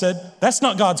 Paul said that's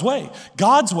not God's way.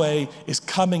 God's way is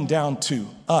coming down to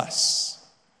us.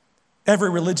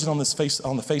 Every religion on the face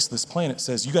of this planet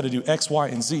says you got to do X, Y,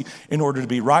 and Z in order to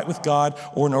be right with God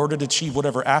or in order to achieve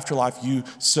whatever afterlife you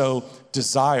so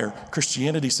desire.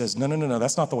 Christianity says, no,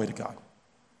 that's not the way to God.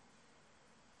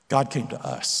 God came to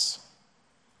us.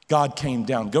 God came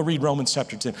down. Go read Romans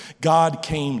chapter 10. God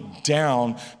came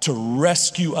down to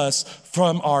rescue us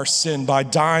from our sin by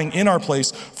dying in our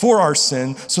place for our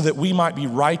sin so that we might be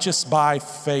righteous by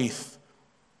faith.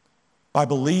 By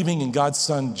believing in God's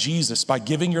Son, Jesus, by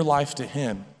giving your life to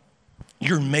him,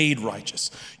 you're made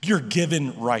righteous. You're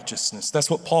given righteousness. That's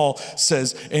what Paul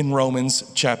says in Romans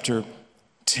chapter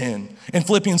 10. In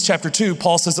Philippians chapter 2,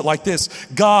 Paul says it like this.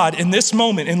 God, in this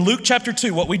moment, in Luke chapter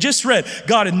 2, what we just read,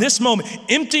 God in this moment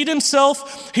emptied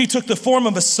himself. He took the form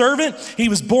of a servant. He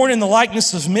was born in the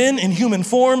likeness of men in human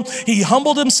form. He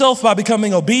humbled himself by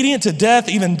becoming obedient to death,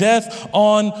 even death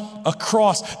on a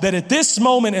cross. That at this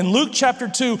moment in Luke chapter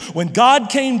 2, when God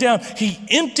came down, he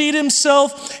emptied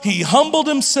himself. He humbled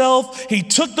himself. He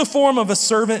took the form of a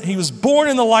servant. He was born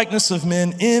in the likeness of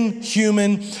men in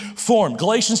human form.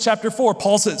 Galatians chapter 4,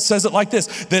 Paul says it like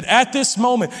this, that at this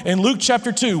moment in Luke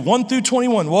chapter 2, 1 through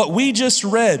 21, what we just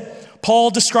read,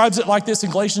 Paul describes it like this in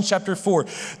Galatians chapter 4,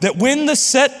 that when the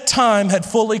set time had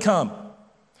fully come,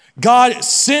 God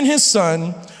sent his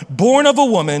son, born of a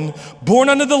woman, born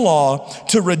under the law,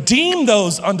 to redeem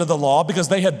those under the law because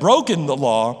they had broken the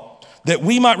law, that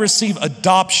we might receive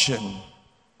adoption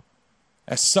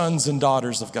as sons and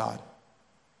daughters of God.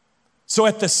 So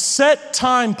at the set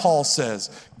time, Paul says,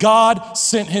 God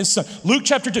sent his son. Luke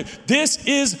chapter 2, this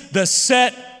is the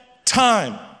set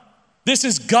time. This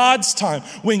is God's time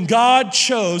when God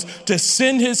chose to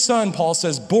send his son, Paul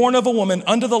says, born of a woman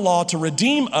under the law to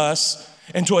redeem us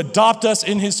and to adopt us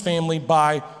in his family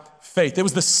by faith. It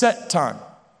was the set time.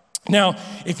 Now,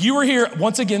 if you were here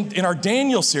once again in our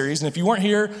Daniel series, and if you weren't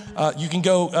here, you can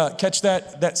go catch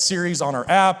that series on our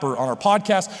app or on our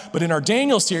podcast. But in our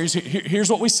Daniel series,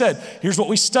 here's what we said. Here's what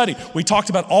we studied. We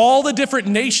talked about all the different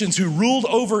nations who ruled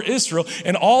over Israel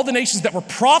and all the nations that were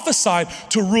prophesied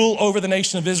to rule over the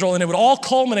nation of Israel. And it would all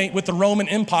culminate with the Roman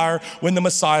Empire when the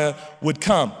Messiah would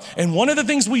come. And one of the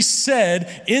things we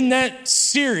said in that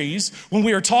series when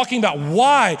we were talking about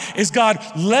why is God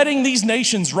letting these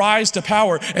nations rise to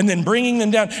power and then bringing them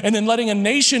down, and then letting another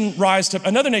nation rise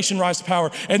to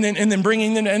power, and then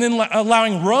bringing them, and then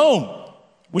allowing Rome,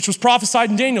 which was prophesied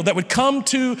in Daniel, that would come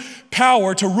to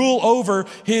power to rule over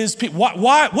his people.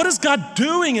 Why? What is God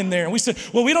doing in there? And we said,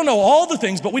 well, we don't know all the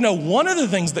things, but we know one of the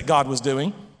things that God was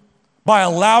doing by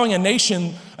allowing a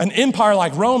nation, an empire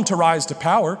like Rome, to rise to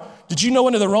power. Did you know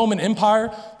under the Roman Empire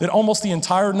that almost the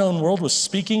entire known world was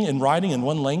speaking and writing in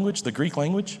one language, the Greek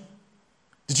language?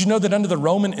 Did you know that under the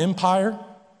Roman Empire,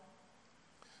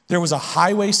 there was a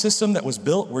highway system that was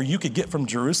built where you could get from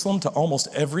Jerusalem to almost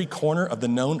every corner of the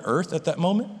known earth at that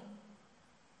moment?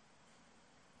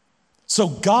 So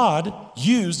God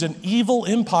used an evil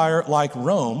empire like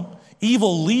Rome,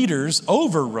 evil leaders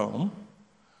over Rome,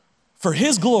 for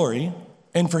his glory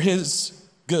and for his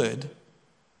good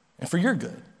and for your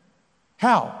good.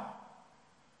 How?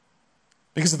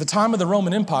 Because at the time of the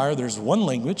Roman Empire, there's one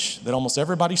language that almost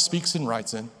everybody speaks and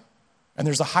writes in, and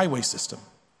there's a highway system.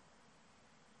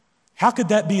 How could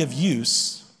that be of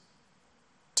use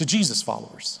to Jesus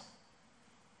followers?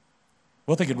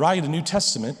 Well, they could write a New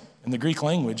Testament in the Greek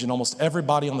language, and almost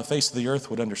everybody on the face of the earth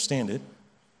would understand it.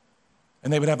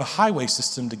 And they would have a highway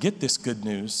system to get this good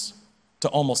news to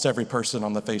almost every person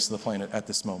on the face of the planet at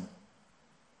this moment.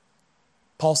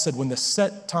 Paul said, when the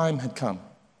set time had come,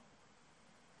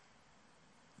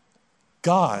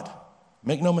 God,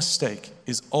 make no mistake,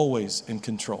 is always in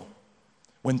control.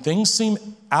 When things seem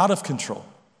out of control,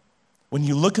 when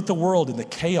you look at the world and the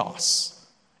chaos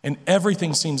and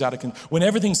everything seems out of control, when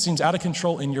everything seems out of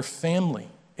control in your family,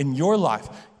 in your life,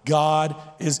 God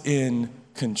is in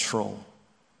control.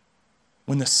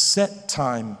 When the set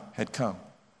time had come,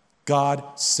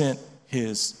 God sent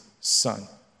his son.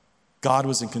 God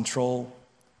was in control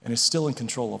and is still in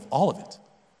control of all of it.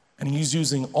 And he's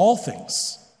using all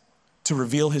things to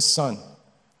reveal his son,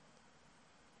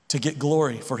 to get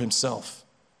glory for himself,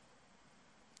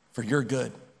 for your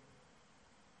good.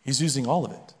 He's using all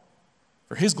of it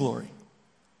for his glory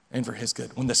and for his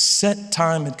good. When the set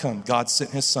time had come, God sent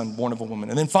his son, born of a woman.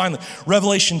 And then finally,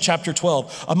 Revelation chapter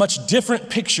 12, a much different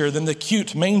picture than the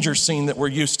cute manger scene that we're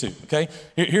used to, okay?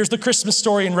 Here's the Christmas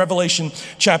story in Revelation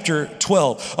chapter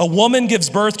 12. A woman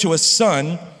gives birth to a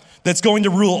son that's going to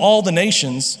rule all the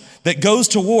nations, that goes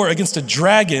to war against a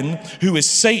dragon who is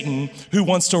Satan, who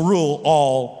wants to rule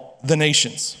all the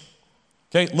nations.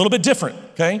 Okay, a little bit different,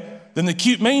 okay, than the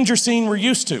cute manger scene we're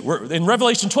used to. In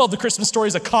Revelation 12, the Christmas story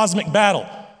is a cosmic battle.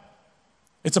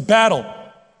 It's a battle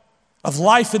of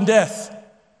life and death.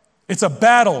 It's a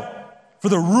battle for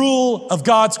the rule of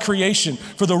God's creation,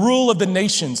 for the rule of the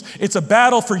nations. It's a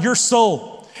battle for your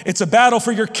soul. It's a battle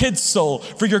for your kid's soul,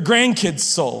 for your grandkid's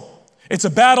soul. It's a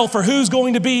battle for who's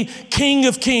going to be King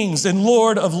of Kings and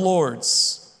Lord of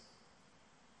Lords.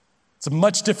 It's a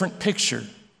much different picture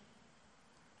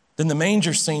than the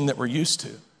manger scene that we're used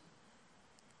to.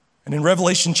 And in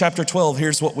Revelation chapter 12,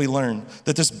 here's what we learn,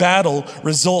 that this battle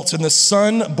results in the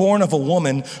son born of a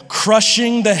woman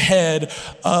crushing the head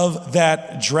of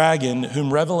that dragon,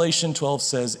 whom Revelation 12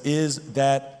 says is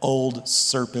that old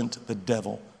serpent, the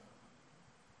devil.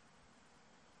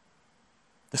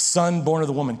 The son born of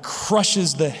the woman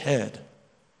crushes the head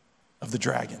of the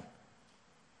dragon.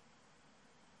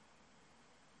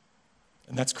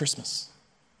 And that's Christmas.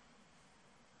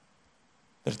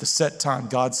 That at the set time,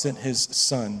 God sent his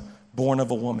son, born of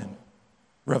a woman.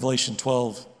 Revelation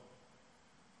 12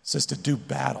 says to do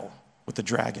battle with the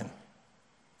dragon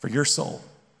for your soul,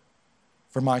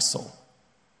 for my soul,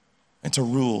 and to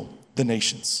rule the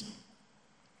nations.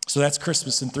 So that's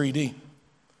Christmas in 3D.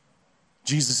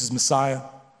 Jesus is Messiah.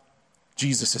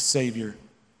 Jesus is Savior.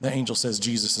 The angel says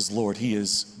Jesus is Lord. He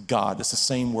is God. That's the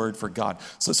same word for God.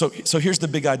 So here's the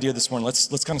big idea this morning.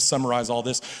 Let's kind of summarize all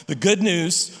this. The good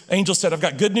news, angel said, I've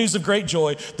got good news of great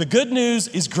joy. The good news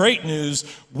is great news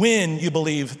when you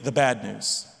believe the bad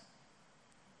news.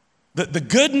 The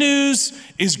good news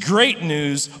is great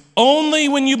news only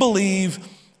when you believe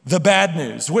the bad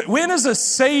news. When is a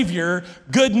Savior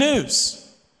good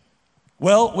news?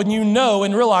 Well, when you know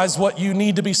and realize what you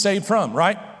need to be saved from,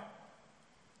 right?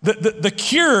 The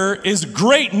cure is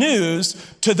great news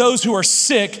to those who are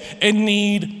sick and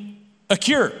need a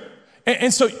cure.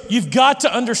 And so you've got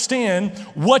to understand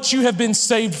what you have been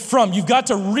saved from. You've got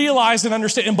to realize and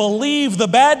understand and believe the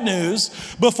bad news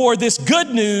before this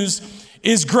good news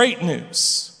is great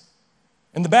news.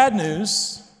 And the bad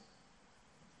news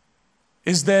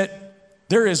is that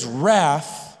there is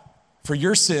wrath for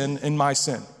your sin and my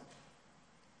sin.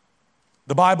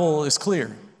 The Bible is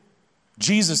clear.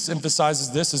 Jesus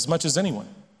emphasizes this as much as anyone,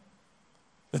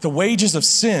 that the wages of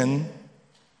sin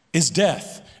is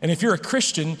death. And if you're a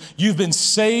Christian, you've been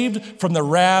saved from the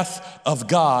wrath of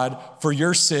God for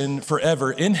your sin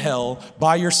forever in hell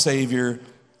by your Savior,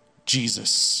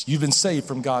 Jesus. You've been saved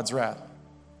from God's wrath.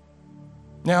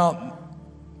 Now,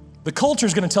 the culture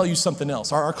is going to tell you something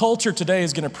else. Our culture today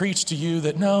is going to preach to you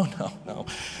that no.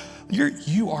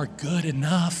 You are good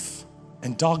enough,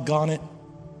 and doggone it,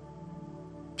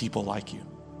 people like you.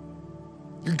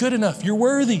 You're good enough. You're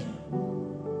worthy.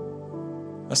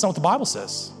 That's not what the Bible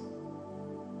says.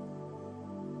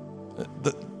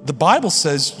 The Bible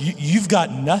says you've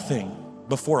got nothing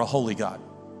before a holy God.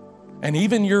 And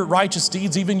even your righteous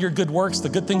deeds, even your good works, the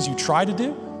good things you try to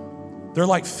do, they're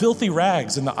like filthy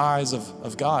rags in the eyes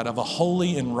of God, of a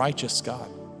holy and righteous God.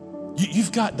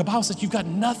 The Bible says you've got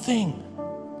nothing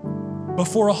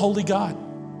before a holy God.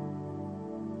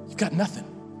 You've got nothing.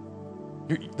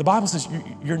 The Bible says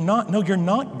you're not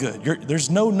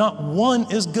good. Not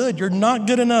one is good. You're not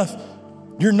good enough.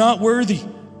 You're not worthy.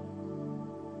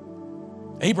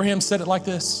 Abraham said it like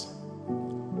this: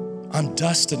 I'm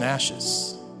dust and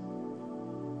ashes.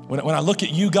 When I look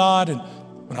at you, God, and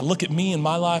when I look at me in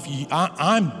my life,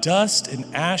 I'm dust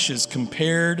and ashes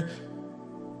compared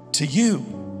to you.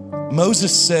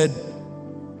 Moses said,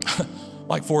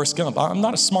 like Forrest Gump, I'm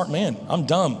not a smart man. I'm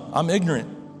dumb. I'm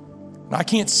ignorant. And I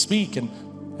can't speak, and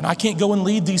I can't go and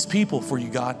lead these people for you,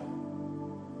 God.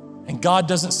 And God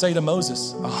doesn't say to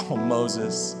Moses, oh,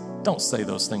 Moses, don't say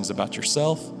those things about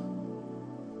yourself.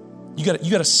 You got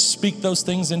to speak those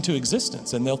things into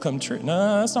existence and they'll come true.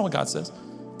 No, that's not what God says.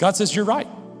 God says, you're right.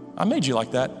 I made you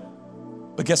like that.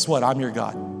 But guess what? I'm your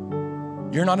God.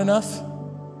 You're not enough,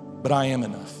 but I am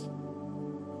enough.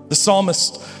 The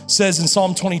psalmist says in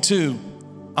Psalm 22,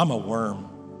 I'm a worm.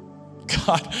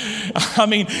 God, I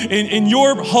mean, in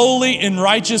your holy and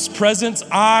righteous presence,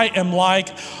 I am like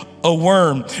a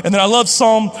worm. And then I love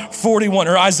Psalm 41,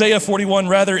 or Isaiah 41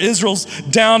 rather. Israel's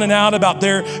down and out about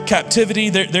their captivity.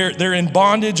 They're in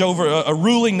bondage over a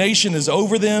ruling nation is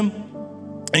over them.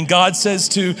 And God says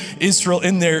to Israel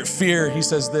in their fear, he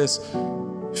says this,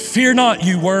 fear not,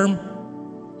 you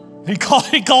worm. He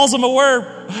calls them a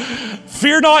worm.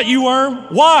 Fear not, you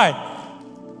worm. Why?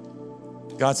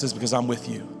 God says, because I'm with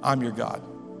you. I'm your God.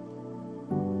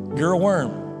 You're a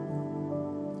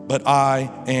worm, but I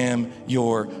am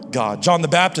your God. John the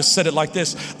Baptist said it like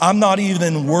this: I'm not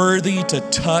even worthy to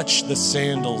touch the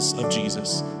sandals of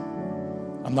Jesus.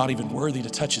 I'm not even worthy to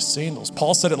touch his sandals.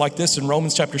 Paul said it like this in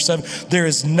Romans chapter 7, there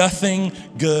is nothing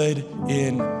good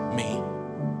in me.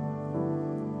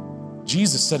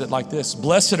 Jesus said it like this: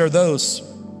 blessed are those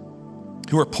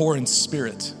who are poor in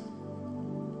spirit,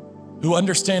 who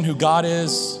understand who God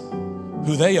is,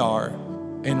 who they are,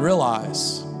 and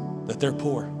realize that they're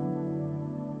poor,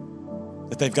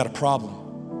 that they've got a problem.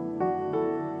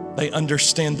 They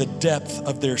understand the depth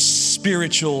of their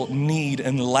spiritual need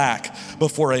and lack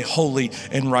before a holy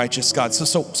and righteous God.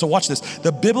 So watch this.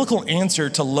 The biblical answer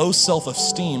to low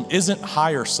self-esteem isn't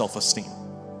higher self-esteem.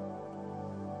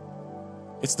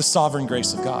 It's the sovereign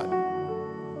grace of God,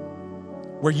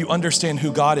 where you understand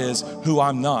who God is, who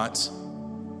I'm not,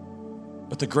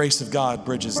 but the grace of God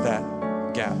bridges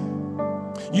that gap.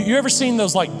 You ever seen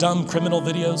those like dumb criminal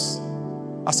videos?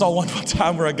 I saw one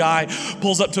time where a guy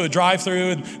pulls up to a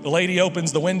drive-thru and the lady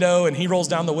opens the window and he rolls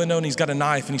down the window and he's got a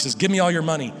knife and he says, give me all your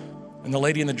money. And the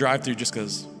lady in the drive-thru just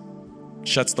goes,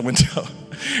 shuts the window.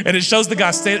 And it shows the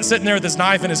guy sitting there with his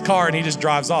knife in his car and he just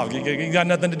drives off. He got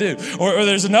nothing to do. Or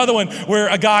there's another one where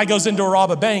a guy goes in to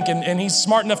rob a bank and he's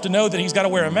smart enough to know that he's got to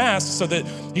wear a mask so that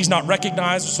he's not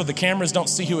recognized, so the cameras don't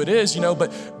see who it is,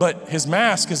 but his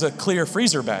mask is a clear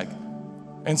freezer bag.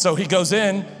 And so he goes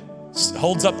in,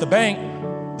 holds up the bank.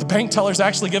 The bank teller's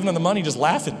actually giving him the money, just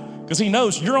laughing, because he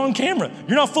knows you're on camera.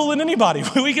 You're not fooling anybody.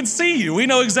 We can see you. We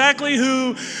know exactly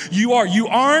who you are. You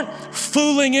aren't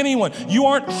fooling anyone. You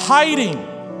aren't hiding.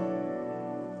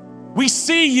 We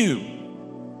see you.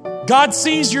 God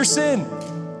sees your sin.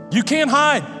 You can't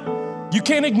hide. You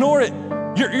can't ignore it.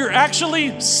 You're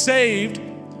actually saved,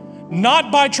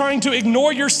 not by trying to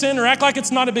ignore your sin or act like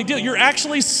it's not a big deal. You're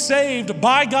actually saved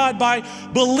by God by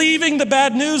believing the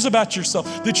bad news about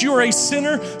yourself, that you are a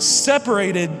sinner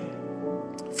separated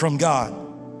from God.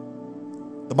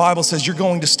 The Bible says you're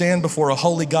going to stand before a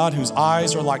holy God whose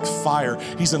eyes are like fire.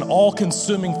 He's an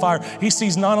all-consuming fire. He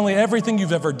sees not only everything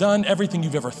you've ever done, everything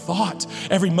you've ever thought,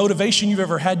 every motivation you've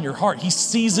ever had in your heart. He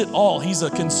sees it all. He's a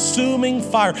consuming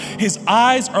fire. His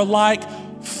eyes are like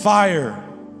fire.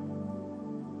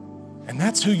 And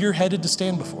that's who you're headed to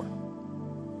stand before.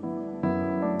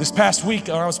 This past week,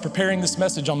 I was preparing this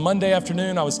message on Monday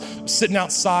afternoon. I was sitting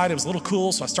outside. It was a little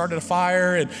cool, so I started a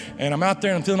fire, and I'm out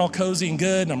there, and I'm feeling all cozy and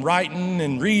good, and I'm writing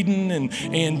and reading,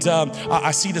 and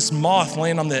I see this moth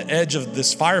laying on the edge of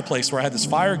this fireplace where I had this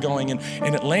fire going, and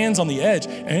it lands on the edge,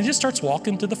 and it just starts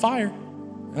walking to the fire.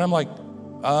 And I'm like,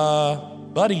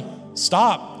 buddy,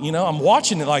 stop. I'm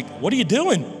watching it like, what are you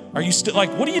doing? Are you still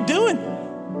like, what are you doing?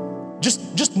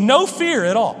 Just no fear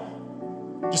at all.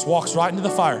 Just walks right into the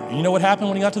fire. And you know what happened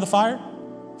when he got to the fire?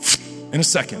 In a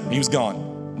second, he was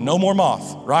gone. No more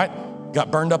moth, right?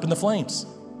 Got burned up in the flames.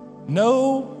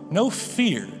 No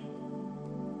fear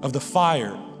of the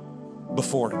fire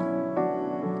before him.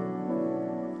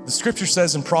 The scripture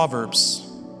says in Proverbs,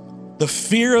 the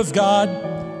fear of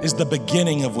God is the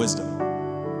beginning of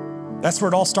wisdom. That's where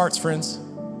it all starts, friends.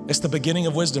 It's the beginning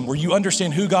of wisdom, where you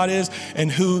understand who God is and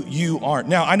who you aren't.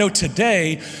 Now, I know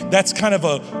today that's kind of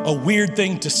a weird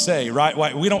thing to say,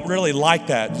 right? We don't really like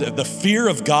that. The fear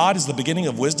of God is the beginning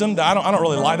of wisdom. I don't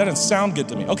really like that. It doesn't sound good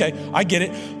to me. Okay, I get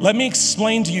it. Let me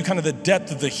explain to you kind of the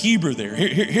depth of the Hebrew there.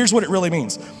 Here's what it really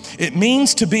means. It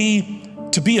means to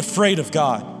be afraid of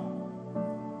God.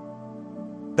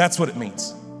 That's what it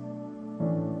means.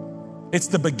 It's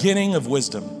the beginning of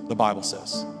wisdom, the Bible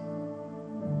says.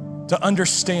 To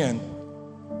understand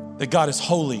that God is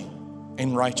holy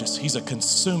and righteous. He's a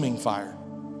consuming fire.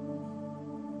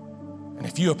 And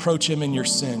if you approach him in your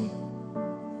sin,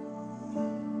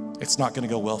 it's not going to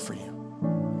go well for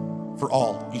you for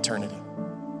all eternity.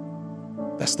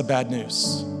 That's the bad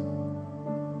news.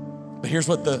 But here's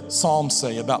what the Psalms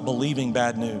say about believing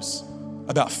bad news,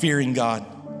 about fearing God.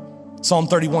 Psalm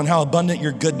 31, how abundant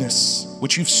your goodness,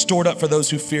 which you've stored up for those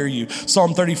who fear you.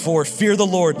 Psalm 34, fear the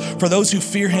Lord, for those who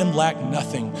fear him lack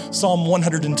nothing. Psalm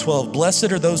 112,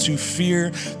 blessed are those who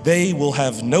fear, they will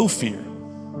have no fear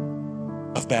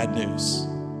of bad news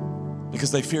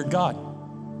because they fear God.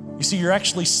 You see, you're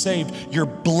actually saved. You're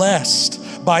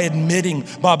blessed by admitting,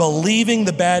 by believing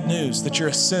the bad news that you're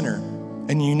a sinner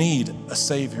and you need a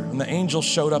Savior. And the angel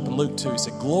showed up in Luke 2. He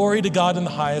said, glory to God in the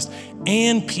highest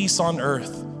and peace on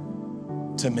earth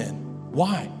to men.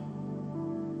 Why?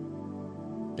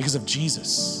 Because of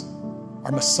Jesus,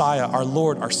 our Messiah, our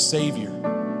Lord, our Savior,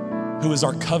 who is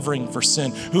our covering for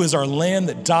sin, who is our Lamb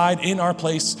that died in our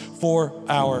place for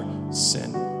our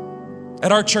sin.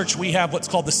 At our church, we have what's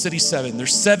called the City 7.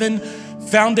 There's 7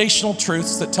 foundational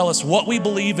truths that tell us what we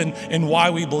believe and why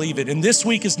we believe it. And this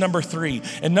week is number 3.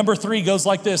 And number 3 goes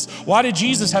like this. Why did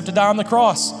Jesus have to die on the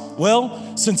cross?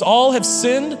 Well, since all have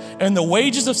sinned and the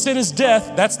wages of sin is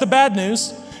death, that's the bad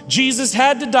news. Jesus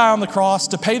had to die on the cross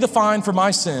to pay the fine for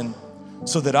my sin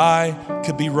so that I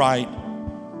could be right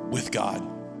with God.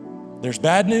 There's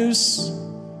bad news,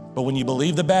 but when you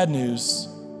believe the bad news,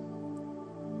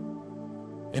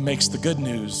 it makes the good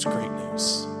news great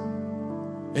news.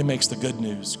 It makes the good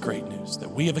news great news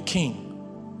that we have a King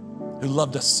who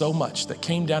loved us so much that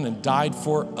came down and died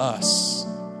for us.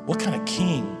 What kind of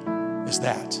king is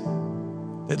that?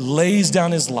 That lays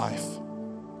down his life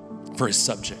for his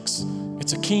subjects.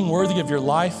 It's a king worthy of your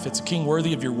life. It's a king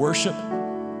worthy of your worship.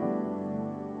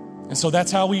 And so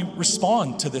that's how we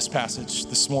respond to this passage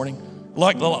this morning.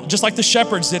 Just like the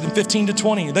shepherds did in 15 to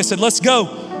 20. They said, let's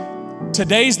go.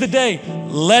 Today's the day.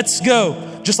 Let's go.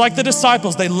 Just like the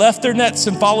disciples, they left their nets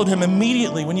and followed him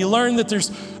immediately. When you learn that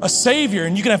there's a Savior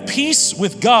and you can have peace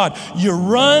with God, you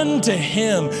run to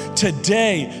him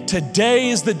today. Today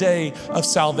is the day of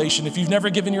salvation. If you've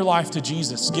never given your life to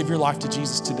Jesus, give your life to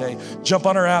Jesus today. Jump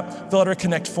on our app, fill out our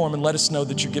connect form, and let us know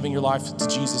that you're giving your life to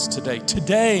Jesus today.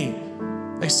 Today,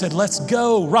 they said, let's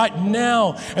go right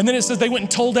now. And then it says they went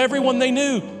and told everyone they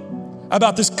knew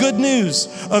about this good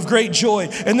news of great joy.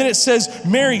 And then it says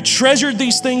Mary treasured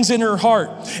these things in her heart.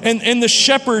 And the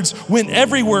shepherds went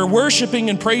everywhere worshiping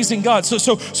and praising God.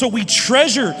 So we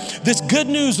treasure this good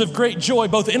news of great joy,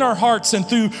 both in our hearts and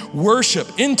through worship,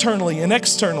 internally and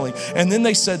externally. And then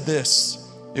they said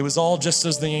this, it was all just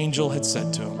as the angel had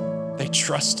said to them. They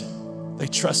trusted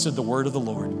the word of the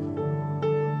Lord.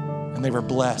 And they were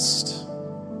blessed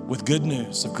with good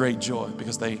news of great joy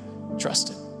because they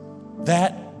trusted.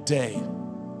 That day,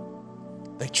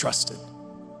 they trusted,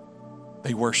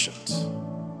 they worshiped,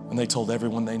 and they told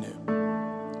everyone they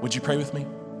knew. Would you pray with me?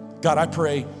 God, I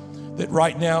pray that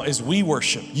right now as we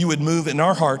worship, you would move in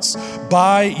our hearts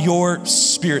by your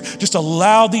Spirit. Just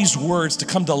allow these words to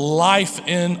come to life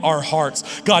in our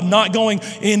hearts. God, not going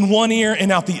in one ear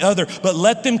and out the other, but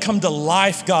let them come to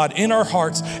life, God, in our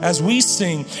hearts as we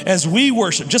sing, as we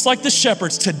worship, just like the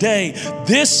shepherds today,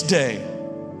 this day.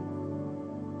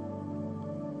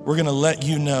 We're going to let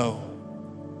you know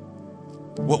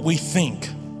what we think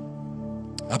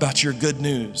about your good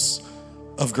news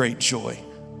of great joy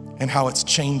and how it's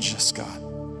changed us, God.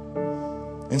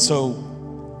 And so,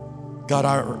 God,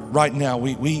 right now,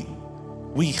 we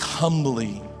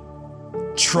humbly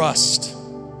trust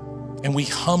and we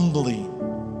humbly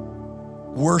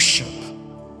worship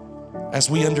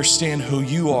as we understand who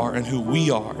you are and who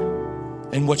we are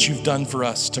and what you've done for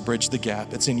us to bridge the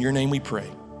gap. It's in your name we pray.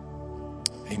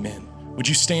 Amen. Would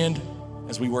you stand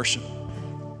as we worship?